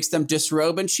 makes them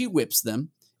disrobe, and she whips them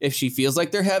if she feels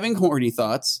like they're having horny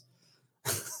thoughts.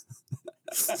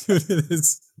 And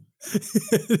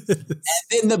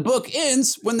then the book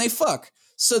ends when they fuck.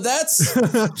 So that's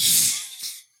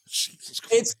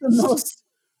it's the most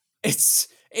it's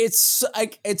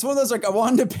one of those, like, I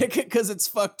wanted to pick it because it's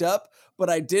fucked up, but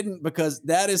I didn't because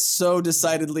that is so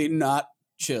decidedly not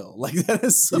chill. Like, that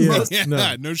is the most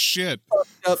no shit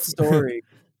fucked up story.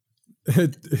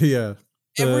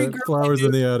 Every girl Flowers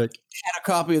in the Attic had a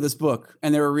copy of this book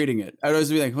and they were reading it. I'd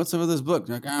always be like, what's up with this book?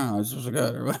 They're like, oh, it's just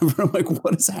good or whatever. I'm like,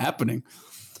 what is happening?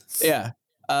 Yeah.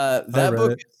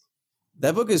 That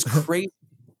book is crazy.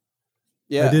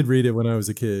 Yeah. I did read it when I was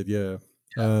a kid. Yeah.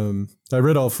 I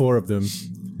read all four of them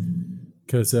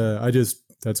because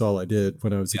that's all I did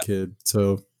when I was a kid.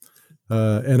 So,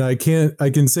 and I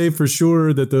can say for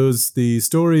sure that the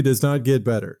story does not get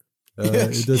better.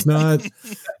 It does not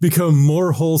become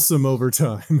more wholesome over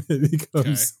time. It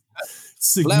becomes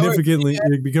significantly,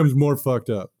 it becomes more fucked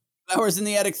up. Flowers in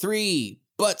the Attic 3,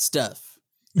 butt stuff.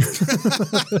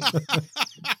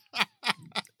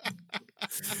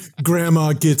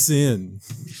 Grandma gets in.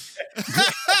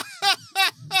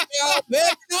 Y'all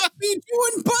better not be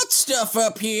doing butt stuff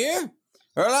up here,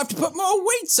 or I'll have to put more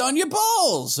weights on your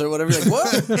balls, or whatever. Like,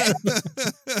 what?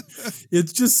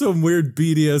 It's just some weird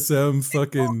BDSM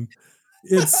fucking.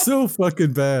 It's so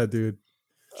fucking bad, dude.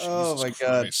 Oh my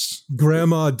god!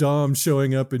 Grandma Dom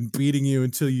showing up and beating you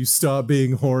until you stop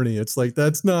being horny. It's like,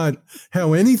 that's not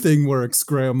how anything works,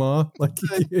 Grandma. Like,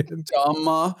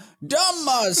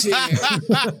 Domma's here.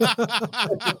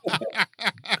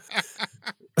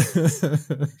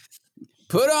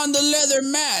 Put on the leather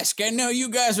mask. I know you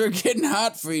guys were getting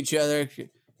hot for each other.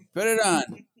 Put it on.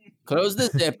 Close the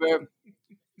zipper.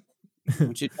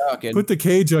 What you talking? Put the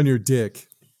cage on your dick.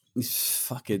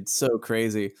 Fucking so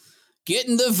crazy. Get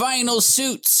in the vinyl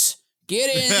suits.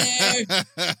 Get in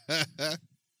there.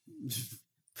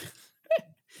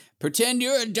 Pretend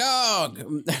you're a dog.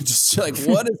 Just like,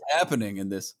 what is happening in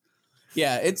this?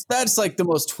 Yeah, that's like the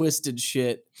most twisted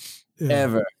shit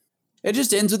ever. It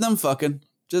just ends with them fucking.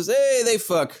 Just, hey, they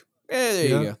fuck. There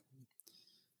you go.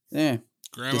 Yeah.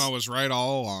 Grandma was right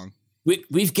all along.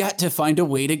 We've got to find a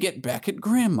way to get back at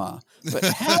Grandma. But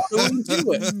how do we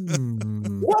do it?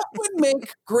 What would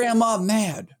make Grandma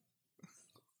mad?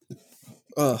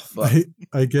 Oh, fuck.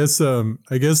 I guess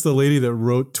the lady that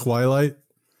wrote Twilight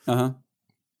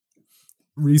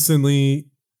recently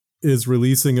is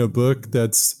releasing a book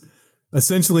that's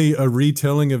essentially a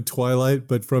retelling of Twilight,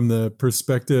 but from the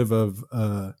perspective of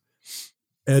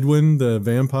Edwin the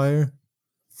vampire.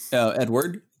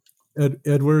 Edward?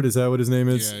 Edward, is that what his name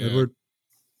is? Yeah, Edward.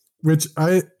 Which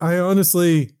I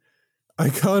honestly, I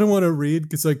kind of want to read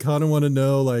because I kind of want to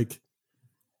know like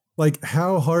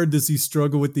how hard does he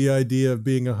struggle with the idea of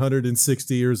being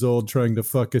 160 years old trying to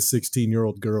fuck a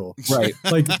 16-year-old girl? Right.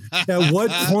 Like at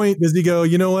what point does he go,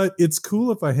 you know what? It's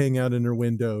cool if I hang out in her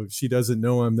window if she doesn't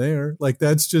know I'm there. Like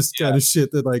that's just kind of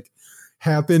shit that like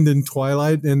happened in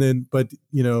Twilight. And then, but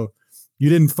you know, you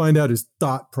didn't find out his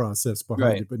thought process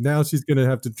behind it, but now she's going to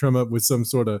have to come up with some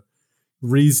sort of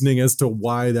reasoning as to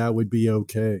why that would be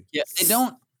okay. Yeah, they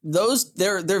don't.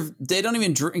 They don't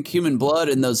even drink human blood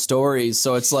in those stories,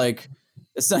 so it's like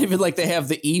it's not even like they have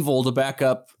the evil to back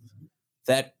up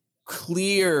that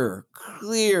clear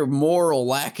moral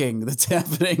lacking that's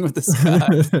happening with this guy.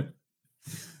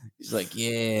 He's like,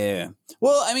 yeah.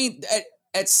 Well, I mean,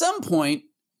 at some point,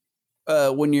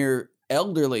 when you're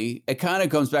elderly, it kind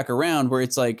of comes back around where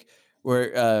it's like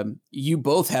where you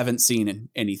both haven't seen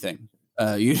anything.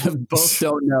 You both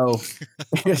don't know.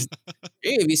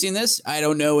 Hey, have you seen this? I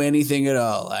don't know anything at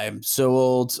all. I'm so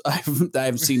old.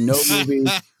 I've seen no movies.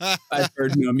 I've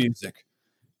heard no music.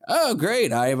 Oh,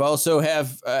 great. I've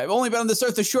only been on this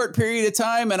earth a short period of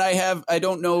time, and I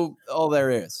don't know all there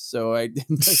is. So I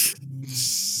just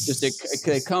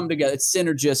it come together. It's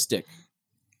synergistic.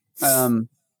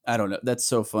 I don't know. That's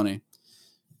so funny.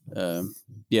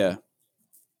 Yeah.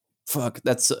 Fuck.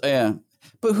 That's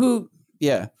But who?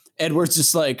 Yeah. Edward's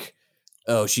just like,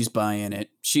 oh, she's buying it.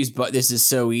 This is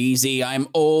so easy. I'm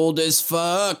old as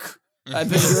fuck. I've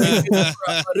been drinking for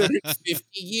 150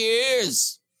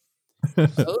 years.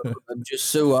 Oh, I'm just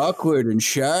so awkward and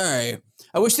shy.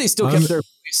 I wish they still kept their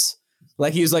voice.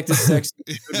 Like he was like the sex.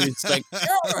 It's like,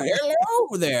 oh,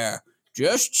 hello there.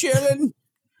 Just chilling.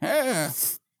 Yeah.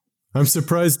 I'm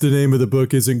surprised the name of the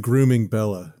book isn't Grooming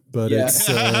Bella, but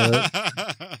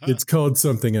it's called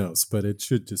something else, but it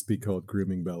should just be called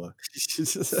Grooming Bella.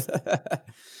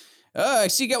 Oh, I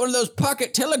see you got one of those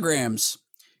pocket telegrams.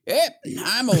 Yep,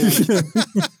 I'm old. Cell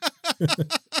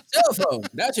phone,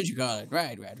 that's what you call it.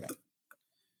 Right.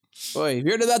 Boy, have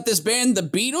you heard about this band, the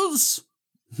Beatles?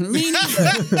 Me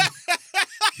neither.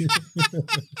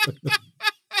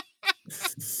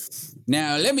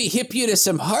 Now, let me hip you to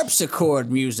some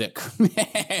harpsichord music.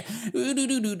 I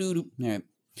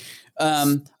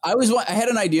had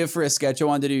an idea for a sketch I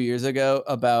wanted to do years ago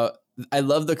about, I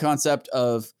love the concept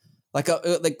of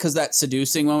because that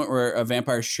seducing moment where a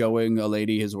vampire's showing a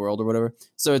lady his world or whatever.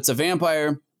 So it's a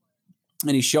vampire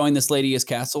and he's showing this lady his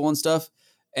castle and stuff.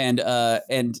 And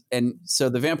so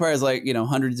the vampire is like,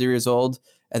 hundreds of years old.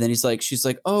 And then she's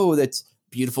like, oh, that's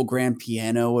beautiful grand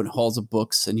piano and halls of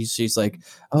books. And she's like,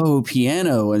 oh,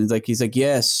 piano. And he's like,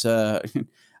 yes,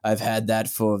 I've had that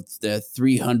for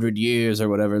 300 years or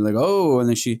whatever. And oh, and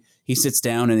then he sits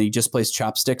down and he just plays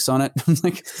chopsticks on it. I'm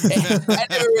like, hey, I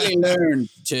never really learned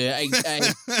to,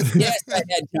 yes, I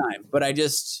had time, but I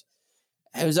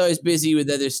was always busy with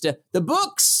other stuff. The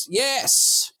books.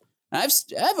 Yes. I've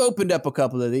opened up a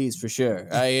couple of these for sure.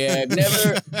 I've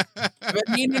never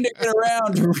been needing to get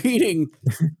around to reading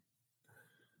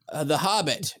The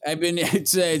Hobbit.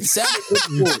 It sounded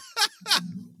good.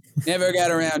 Never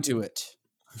got around to it.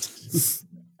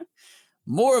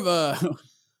 More of a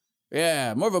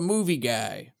movie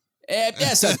guy.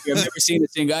 That's not true. I've never seen a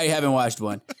single. I haven't watched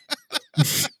one.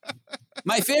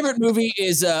 My favorite movie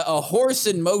is A Horse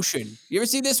in Motion. You ever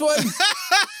see this one?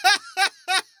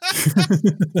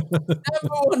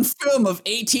 Number one film of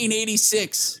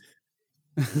 1886.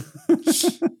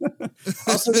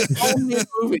 Also the only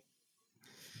movie.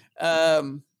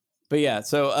 But yeah,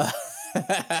 so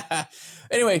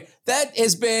anyway, that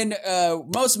has been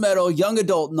Most Metal Young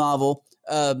Adult Novel.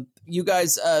 You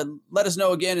guys let us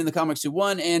know again in the comments who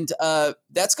won, and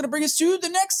that's going to bring us to the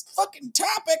next fucking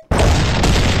topic.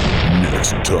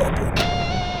 Next topic.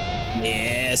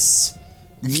 Yes.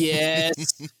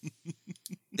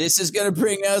 This is going to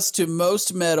bring us to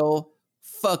Most Metal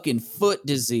fucking foot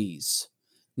disease.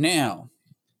 Now,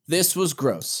 this was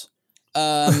gross.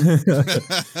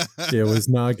 It was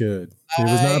not good. It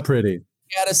was not pretty.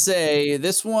 Gotta say,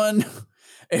 this one,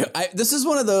 this is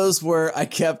one of those where I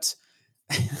kept,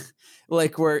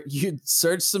 where you'd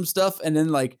search some stuff and then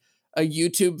a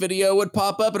YouTube video would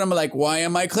pop up, and I'm like, why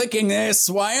am I clicking this?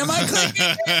 Why am I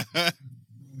clicking this?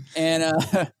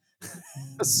 And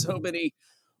so many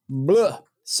blah.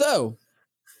 So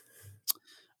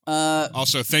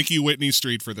also, thank you, Whitney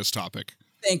Street, for this topic.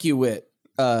 Thank you, Whit.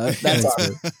 That's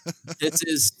awesome. This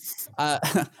is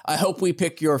I hope we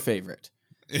pick your favorite.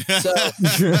 So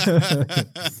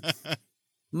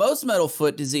most metal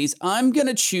foot disease, I'm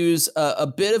gonna choose a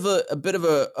bit of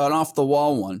an off the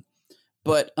wall one,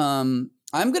 but I'm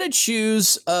gonna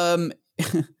choose and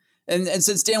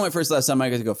since Dan went first last time, I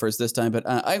got to go first this time. But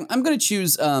I'm gonna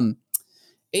choose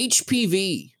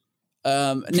HPV.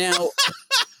 Now,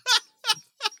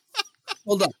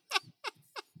 hold on.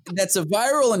 That's a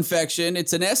viral infection.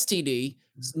 It's an STD.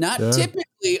 It's not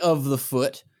typically of the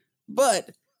foot,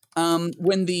 but and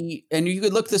you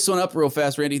could look this one up real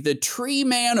fast, Randy. The tree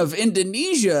man of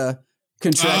Indonesia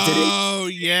contracted it. Oh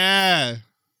yeah.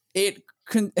 It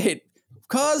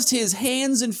caused his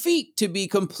hands and feet to be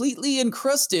completely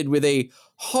encrusted with a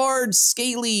hard,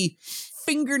 scaly,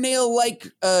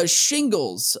 fingernail-like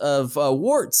shingles of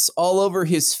warts all over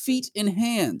his feet and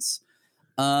hands,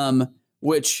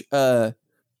 which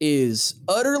is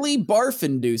utterly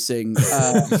barf-inducing.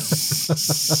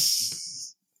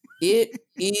 It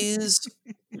is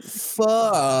fucked.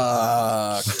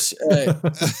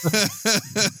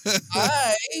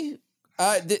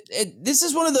 This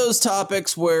is one of those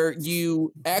topics where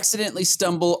you accidentally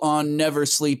stumble on never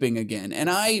sleeping again, and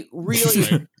I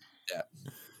really,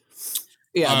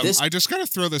 I just gotta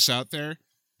throw this out there.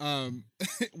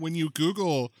 When you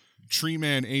Google Tree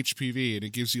Man HPV, and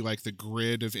it gives you like the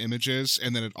grid of images,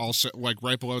 and then it also, like,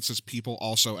 right below it says people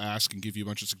also ask and give you a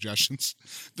bunch of suggestions.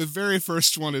 The very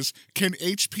first one is, can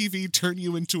HPV turn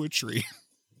you into a tree?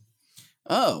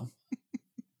 Oh,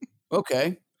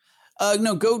 okay.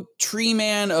 No, go Tree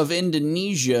Man of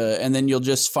Indonesia, and then you'll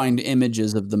just find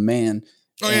images of the man.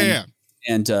 Oh, yeah.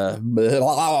 And blah, blah,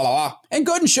 blah, blah. And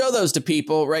go ahead and show those to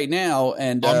people right now.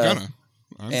 And I'm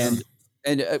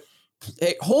gonna.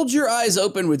 Hey, hold your eyes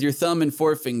open with your thumb and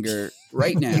forefinger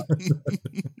right now,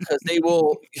 because they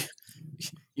will.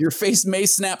 Your face may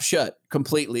snap shut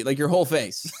completely, like your whole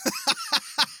face.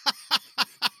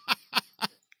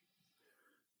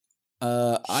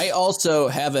 I also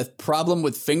have a problem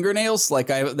with fingernails.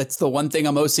 That's the one thing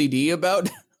I'm OCD about.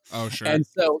 Oh, sure. And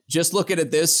so just looking at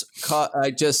this,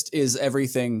 just is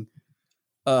everything.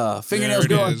 Fingernails there it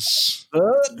going. Is.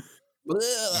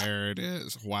 There it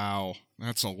is. Wow.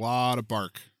 That's a lot of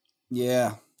bark.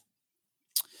 Yeah.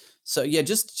 So yeah,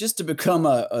 just to become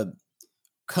a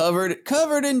covered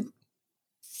in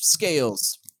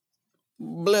scales.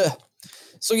 Blah.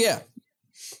 So yeah,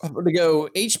 I'm going to go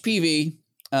HPV.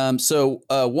 So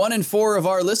 1 in 4 of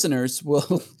our listeners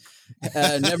will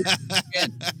never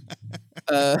again.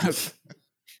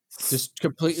 Just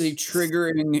completely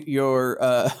triggering your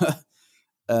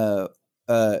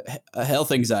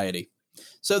health anxiety.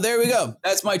 So there we go.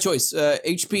 That's my choice.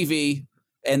 HPV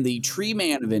and the Tree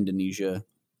Man of Indonesia.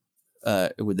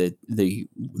 With the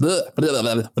blah, blah, blah,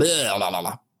 blah,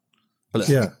 blah, blah.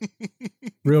 Yeah,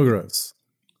 real gross.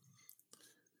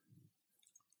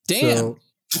 Dan. So,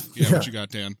 what you got,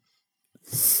 Dan?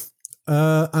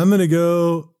 I'm gonna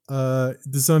go to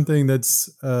something that's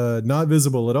not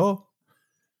visible at all.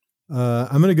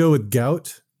 I'm gonna go with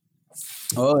gout.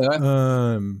 Oh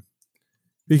yeah.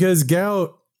 Because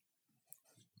gout,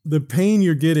 the pain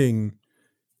you're getting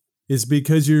is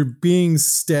because you're being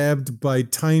stabbed by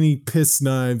tiny piss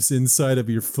knives inside of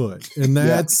your foot, and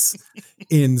that's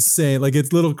insane. Like,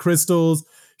 it's little crystals,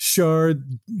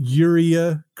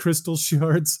 urea crystal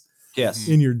shards. Yes.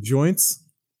 In your joints.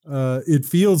 It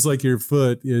feels like your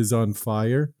foot is on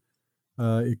fire.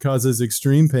 It causes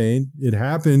extreme pain. It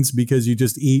happens because you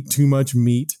just eat too much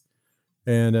meat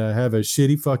and have a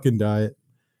shitty fucking diet.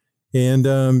 And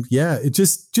it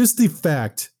just the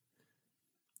fact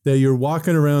that you're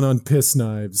walking around on piss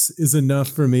knives is enough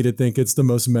for me to think it's the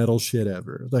most metal shit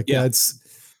ever. Like, that's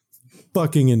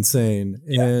fucking insane.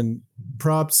 Yeah. And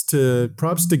props to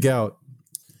gout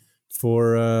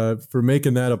for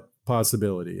making that a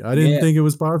possibility. I didn't think it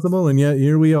was possible, and yet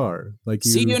here we are. Like,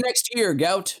 see you next year,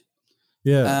 gout.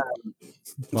 Yeah,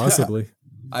 possibly.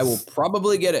 I will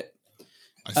probably get it.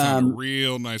 I found a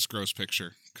real nice gross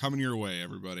picture coming your way,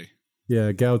 everybody.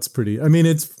 Yeah, gout's pretty. I mean,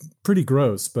 it's pretty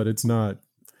gross, but it's not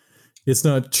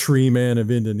Tree Man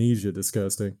of Indonesia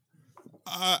disgusting.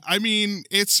 I mean,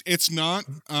 it's not.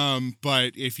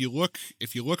 But if you look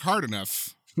hard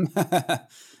enough,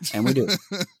 and we do.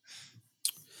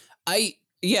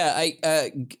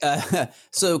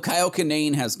 So Kyle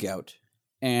Kinane has gout,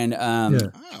 and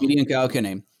comedian Kyle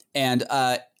Kinane, and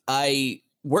I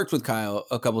worked with Kyle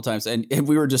a couple times, and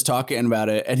we were just talking about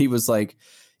it, and he goes,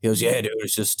 yeah, dude,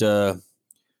 it's just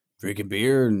drinking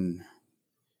beer and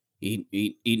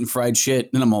eating fried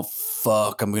shit. And I'm all,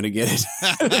 fuck, I'm gonna get it.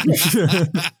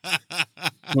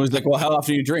 I was like, well, how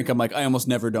often do you drink? I'm like, I almost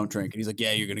never don't drink. And he's like,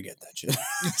 yeah, you're gonna get that shit.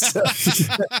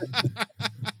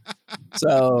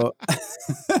 so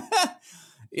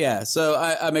yeah, so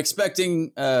I'm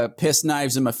expecting piss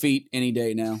knives in my feet any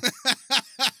day now.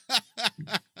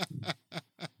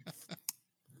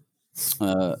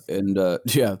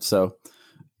 Yeah, so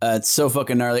it's so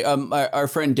fucking gnarly. Our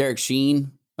friend Derek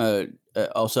Sheen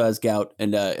also has gout,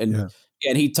 and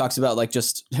he talks about like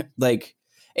just like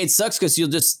it sucks because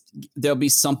there'll be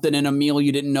something in a meal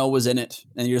you didn't know was in it,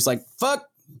 and you're just like, fuck,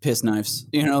 piss knives,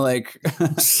 like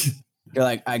you're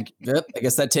like, I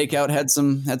guess that takeout had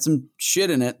some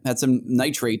shit in it, had some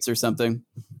nitrates or something.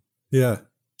 Yeah,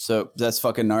 so that's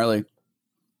fucking gnarly.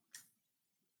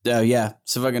 Yeah,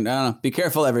 so fucking, I don't know. Be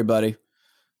careful, everybody.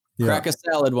 Yeah. Crack a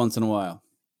salad once in a while.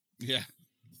 Yeah,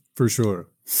 for sure.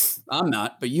 I'm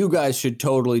not, but you guys should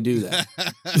totally do that.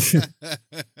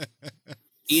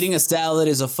 Eating a salad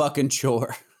is a fucking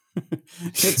chore.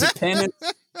 It's a penance.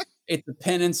 It's a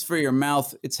penance for your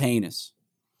mouth. It's heinous.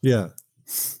 Yeah.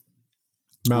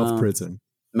 Mouth prison.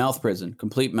 Mouth prison.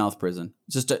 Complete mouth prison.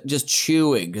 Just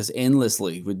chewing just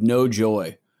endlessly with no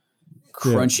joy.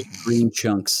 Crunchy green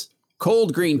chunks.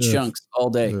 Cold green chunks all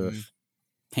day.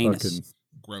 Heinous. Fucking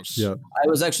gross. Yeah. I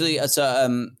was actually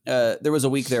there was a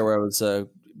week there where I was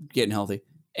getting healthy,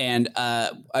 and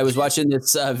I was watching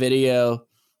this video.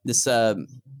 This this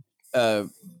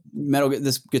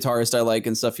guitarist I like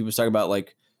and stuff. He was talking about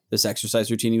like this exercise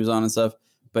routine he was on and stuff.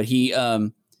 But he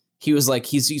was like,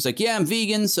 he's like, yeah, I'm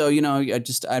vegan, so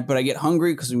but I get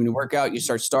hungry because when you work out, you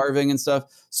start starving and stuff.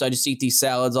 So I just eat these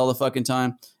salads all the fucking time.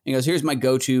 And he goes, here's my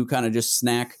go-to kind of just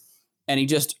snack. And he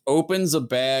just opens a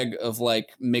bag of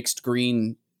like mixed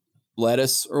green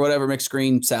lettuce or whatever, mixed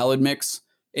green salad mix,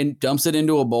 and dumps it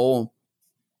into a bowl,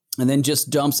 and then just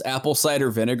dumps apple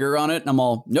cider vinegar on it. And I'm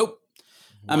all, nope,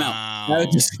 I'm out. I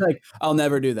was just like, I'll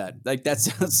never do that. Like that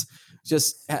sounds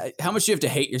just how much you have to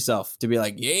hate yourself to be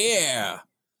like, yeah,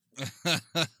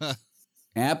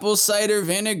 apple cider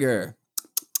vinegar.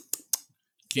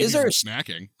 Is there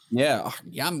snacking? Yeah,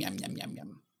 yum yum yum yum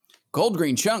yum. Cold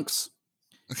green chunks.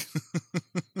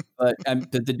 But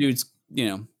the dude's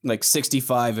like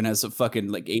 65 and has a fucking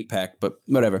like 8-pack, but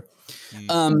whatever.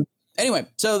 Anyway,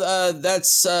 so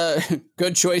that's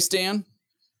good choice, Dan.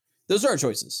 Those are our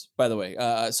choices, by the way.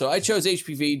 So I chose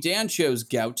HPV. Dan chose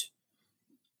gout.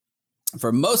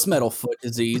 For most metal foot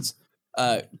disease,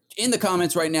 in the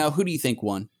comments right now, who do you think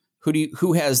won?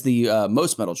 Who has the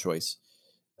most metal choice?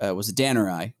 Was it Dan or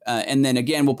I? And then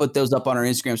again, we'll put those up on our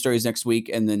Instagram stories next week,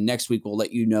 and then next week we'll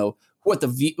let you know what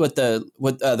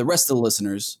the rest of the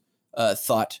listeners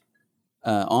thought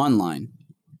online.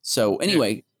 So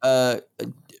anyway, let's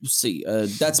see.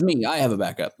 That's me. I have a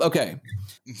backup. Okay.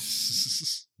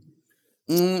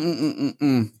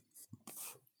 I'm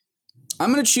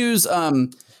going to choose a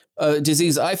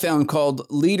disease I found called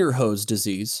Lederhosen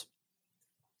disease.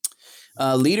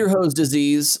 Lederhosen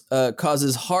disease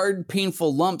causes hard,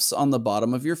 painful lumps on the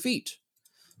bottom of your feet.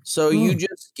 So you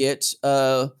just get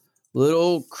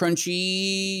little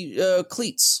crunchy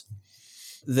cleats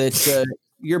that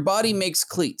your body makes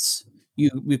cleats. You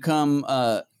become,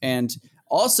 and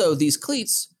also these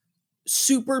cleats,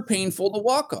 super painful to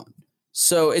walk on.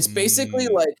 So it's basically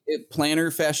like plantar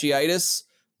fasciitis,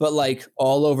 but like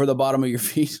all over the bottom of your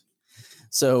feet.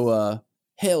 So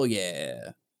hell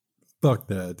yeah. Fuck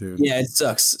that, dude. Yeah, it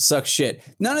sucks shit.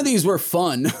 None of these were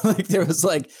fun. Like there was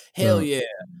like, hell yeah,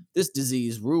 this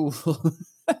disease rule.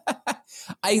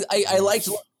 I liked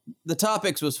the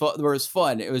topics was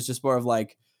fun. It was just more of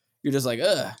like, you're just like,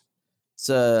 ugh. It's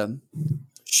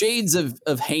shades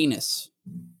of heinous,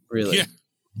 really. Yeah.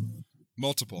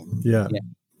 Multiple. Yeah.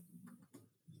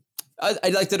 I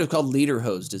like that it's called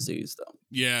Lederhosen disease, though.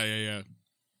 Yeah.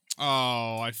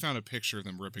 Oh, I found a picture of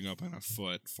them ripping open a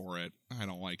foot for it. I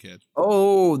don't like it.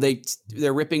 Oh,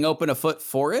 they're ripping open a foot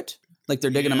for it? Like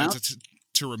they're digging them out?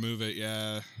 To remove it,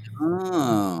 yeah.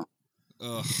 Oh.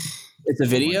 Ugh. It's a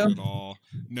video? I don't like it at all.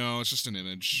 No, it's just an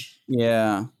image.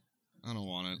 Yeah. I don't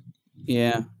want it.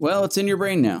 Yeah. Well, it's in your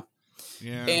brain now.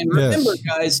 Yeah. And remember,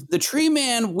 guys, the tree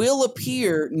man will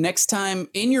appear next time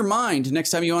in your mind,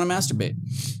 next time you want to masturbate.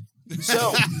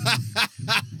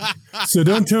 So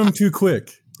don't tell him too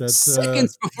quick. That's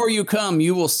seconds before you come,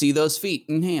 you will see those feet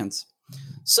and hands.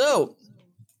 So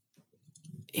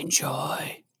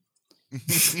enjoy.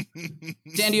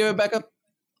 Dan, do you have a backup?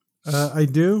 I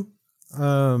do.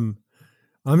 I'm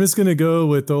just gonna go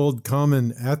with old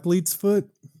common athlete's foot.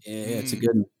 Yeah, it's a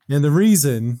good one. And the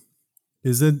reason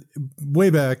is that way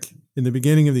back in the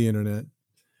beginning of the internet,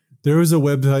 there was a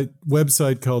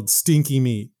website called Stinky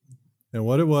Meat. And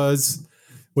what it was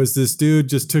this dude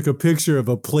just took a picture of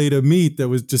a plate of meat that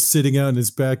was just sitting out in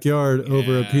his backyard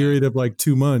over a period of like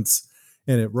 2 months,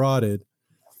 and it rotted.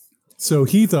 So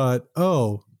he thought,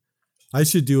 oh, I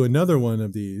should do another one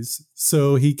of these.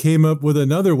 So he came up with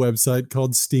another website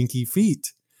called Stinky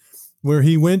Feet, where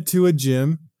he went to a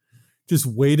gym, just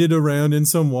waited around in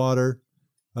some water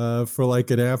for like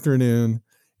an afternoon,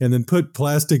 and then put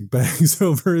plastic bags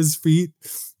over his feet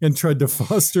and tried to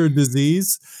foster a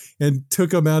disease, and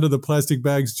took them out of the plastic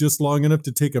bags just long enough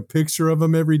to take a picture of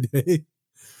them every day.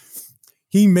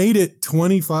 He made it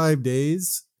 25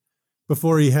 days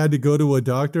before he had to go to a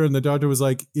doctor. And the doctor was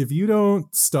like, if you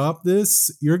don't stop this,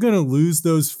 you're going to lose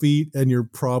those feet and you're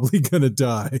probably going to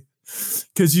die.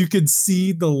 Because you could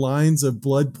see the lines of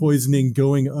blood poisoning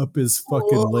going up his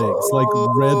fucking legs, like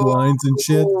red lines and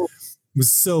shit. It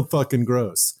was so fucking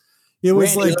gross. It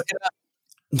was Randy, like,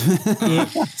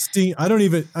 I don't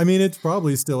even, I mean, it's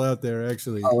probably still out there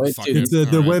actually. Oh,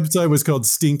 the website was called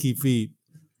Stinky Feet.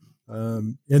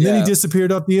 And then he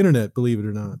disappeared off the internet, believe it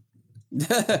or not.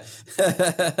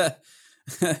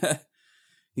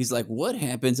 He's like, what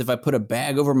happens if I put a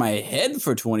bag over my head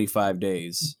for 25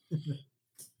 days?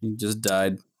 He just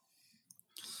died.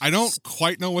 I don't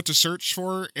quite know what to search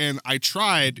for, and I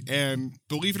tried, and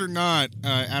believe it or not,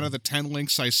 out of the 10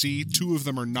 links I see, 2 of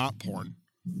them are not porn.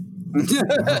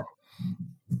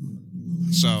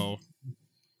 So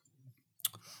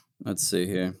let's see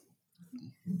here.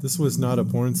 This was not a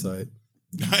porn site.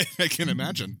 I can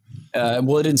imagine.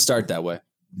 Well, it didn't start that way.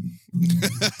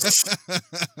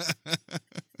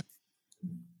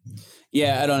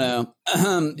 Yeah, I don't know.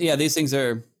 Yeah, these things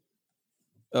are.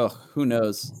 Oh, who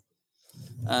knows?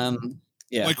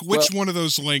 Yeah. Like, which one of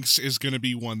those links is going to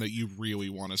be one that you really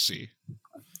want to see?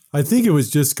 I think it was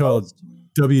just called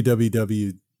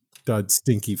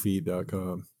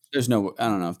www.stinkyfeet.com. There's no. I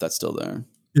don't know if that's still there.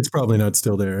 It's probably not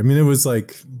still there. I mean, it was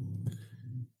like.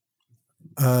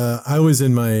 I was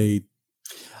in my.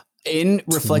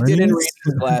 Reflected 20s? in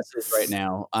Randy's glasses right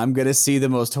now, I'm gonna see the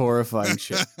most horrifying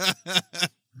shit.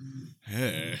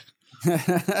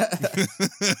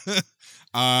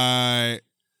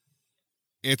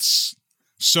 It's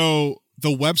so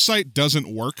the website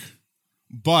doesn't work,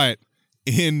 but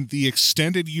in the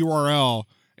extended URL,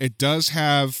 it does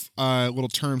have little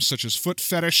terms such as foot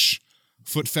fetish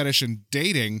and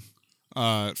dating,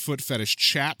 foot fetish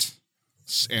chat,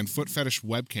 and foot fetish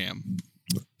webcam.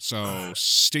 So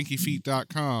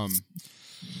stinkyfeet.com.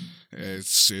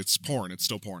 It's porn. It's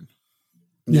still porn.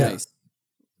 Nice.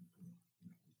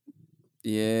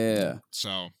 Yeah.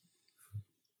 So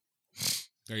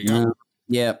there you go.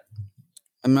 Yeah.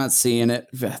 I'm not seeing it.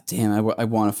 Damn, I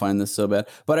want to find this so bad.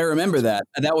 But I remember that.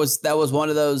 That was one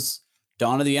of those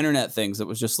dawn of the internet things that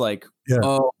was just like,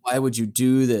 oh, why would you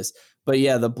do this? But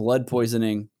yeah, the blood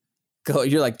poisoning.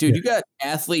 You're like, dude, you got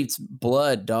athlete's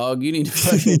blood, dog. You need to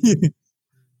fucking.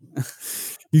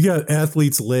 You got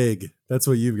athlete's leg. That's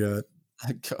what you've got.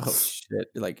 Oh shit!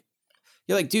 You're like,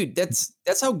 dude, that's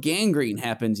how gangrene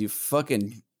happens. You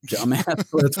fucking dumbass.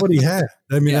 That's what he had.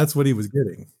 I mean, that's what he was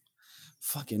getting.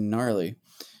 Fucking gnarly.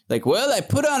 Like, well, I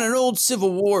put on an old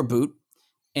Civil War boot,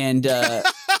 and I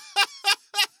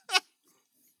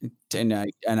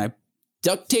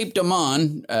duct taped them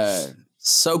on,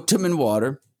 soaked them in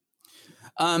water.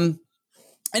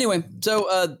 Anyway,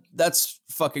 so that's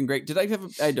fucking great. Did I have?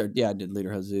 I did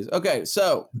Lederhosen disease. Okay,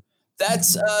 so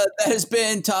that's that has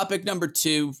been topic number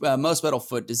 2, most metal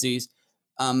foot disease,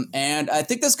 and I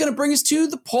think that's going to bring us to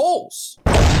the polls.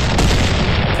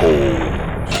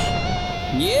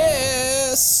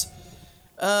 Yes,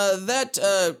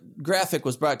 that graphic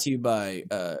was brought to you by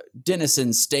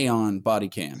Dennison Stay On Body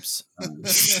Cams.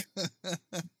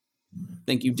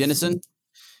 Thank you, Dennison.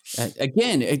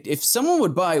 Again, if someone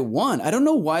would buy one, I don't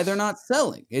know why they're not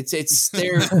selling. It's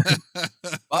their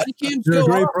body cams They're go a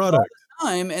great up product. all the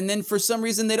time, and then for some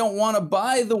reason they don't want to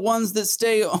buy the ones that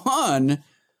stay on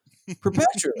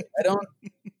perpetually.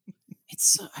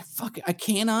 I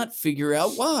cannot figure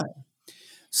out why.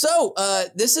 So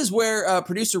this is where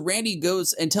producer Randy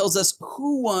goes and tells us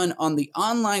who won on the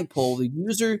online poll. The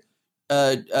user,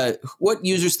 what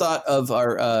users thought of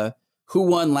our who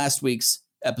won last week's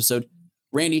episode.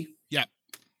 Randy. Yeah.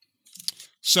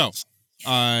 So,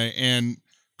 and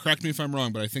correct me if I'm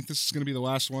wrong, but I think this is going to be the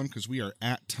last one because we are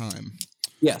at time.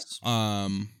 Yes.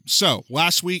 So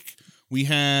last week we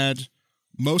had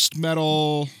Most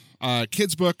Metal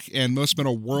Kids Book and Most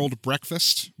Metal Worldwide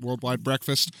Breakfast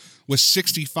with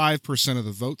 65% of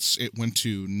the votes. It went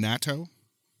to Natto.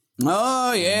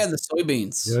 Oh yeah, the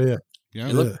soybeans. Yeah.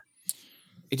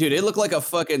 Dude, it looked like a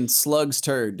fucking slug's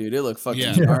turd, dude. It looked fucking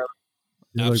Yeah.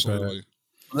 gnarly. Absolutely.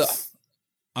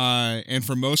 And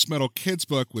for most metal kids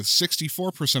book with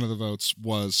 64% of the votes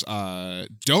was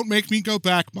Don't Make Me Go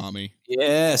Back, Mommy.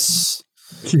 Yes.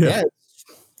 Yeah.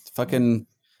 Fucking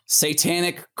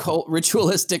satanic cult,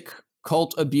 ritualistic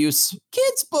cult abuse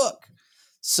kids book.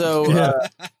 So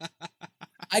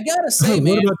I gotta say,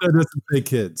 man, what about that doesn't say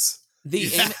kids?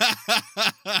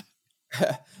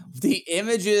 The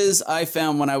images I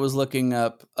found when I was looking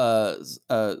up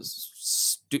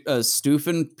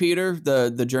Stufen-Peter,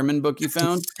 the German book you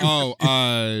found.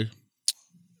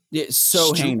 Yeah,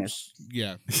 so heinous.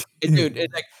 Yeah. Dude,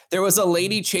 like there was a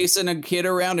lady chasing a kid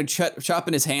around and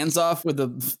chopping his hands off with the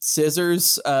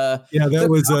scissors.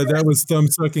 That was thumb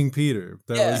sucking Peter.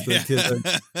 That was the kid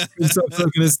that stopped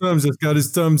sucking his thumbs, just got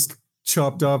his thumbs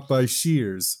chopped off by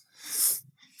shears.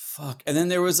 Fuck. And then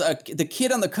there was the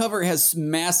kid on the cover has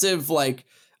massive long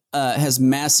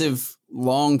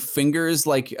fingers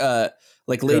like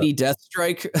Lady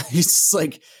Deathstrike. He's just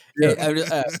like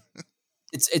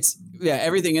it's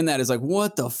everything in that is like,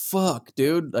 what the fuck,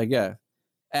 dude? Like,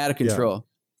 out of control.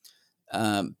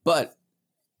 But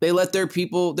they let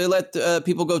people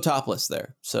go topless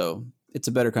there. So it's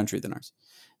a better country than ours.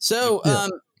 So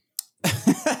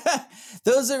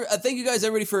thank you guys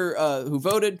everybody for who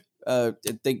voted.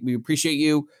 We appreciate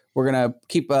you. We're gonna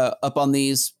keep up on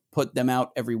these, put them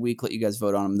out every week, let you guys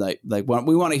vote on them.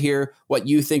 We want to hear what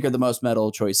you think are the most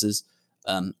metal choices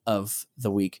of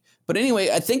the week. But anyway,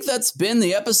 I think that's been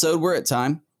the episode. We're at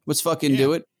time. Let's fucking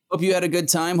do it. Hope you had a good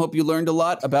time. Hope you learned a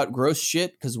lot about gross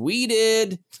shit, because we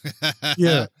did.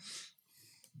 Yeah.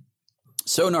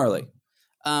 So gnarly.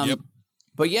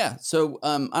 But yeah, so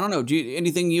I don't know.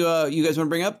 Anything you guys want to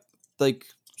bring up? Like,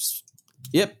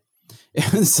 yep.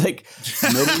 It's like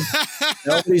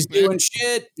nobody's doing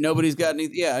shit. Nobody's got any.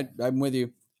 Yeah, I'm with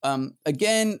you.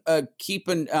 Again, keep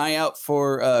an eye out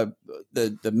for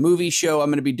the movie show I'm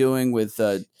going to be doing with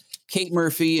Kate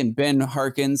Murphy and Ben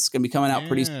Harkins. It's going to be coming out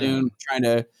pretty soon. Trying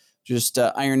to just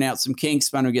iron out some kinks.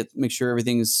 Trying to make sure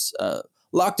everything's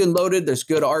locked and loaded. There's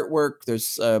good artwork.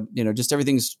 There's just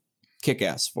everything's kick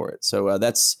ass for it. So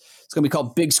it's going to be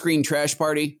called Big Screen Trash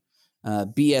Party,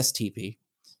 BSTP,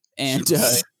 and.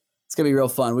 It's gonna be real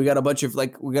fun. We got a bunch of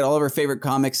we got all of our favorite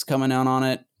comics coming out on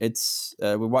it. It's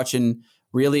we're watching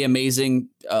really amazing,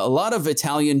 a lot of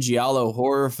Italian giallo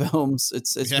horror films.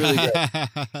 It's really good.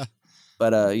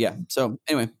 But so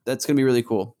anyway, that's gonna be really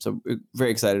cool. So we're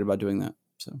very excited about doing that.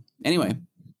 So anyway,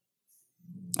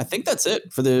 I think that's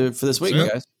it for this week,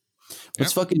 guys.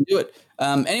 Let's fucking do it.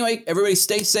 Anyway, everybody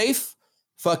stay safe.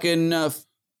 Fucking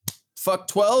fuck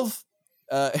 12.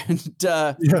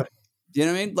 You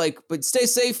know what I mean? But stay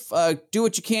safe. Do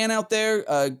what you can out there.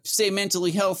 Stay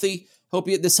mentally healthy. Hope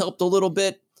this helped a little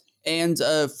bit. And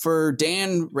for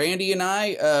Dan, Randy, and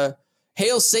I,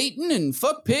 hail Satan and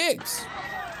fuck pigs.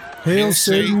 Hail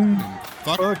Satan,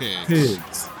 fuck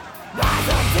pigs.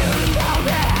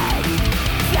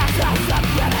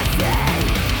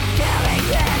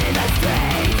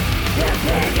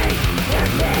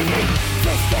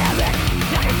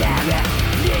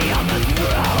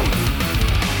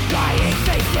 Lying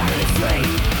face down in the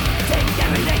street, take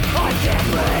everything I can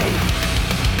breathe.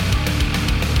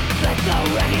 Let the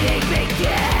reckoning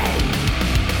begin.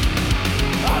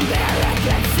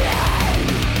 American sin,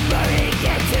 burning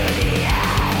into the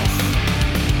ash.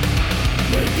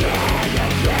 Begin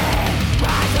again,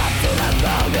 rise up to the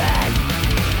moment.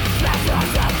 Smash on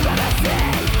supremacy,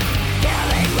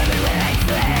 killing women with a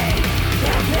flea.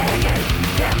 They're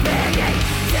begging,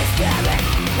 systemic,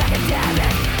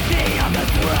 academic. On the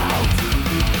throat,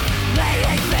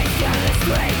 laying face down the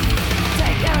street.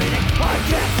 Take everything I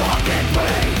can fucking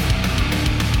breathe.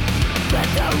 Let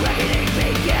the reckoning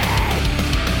begin.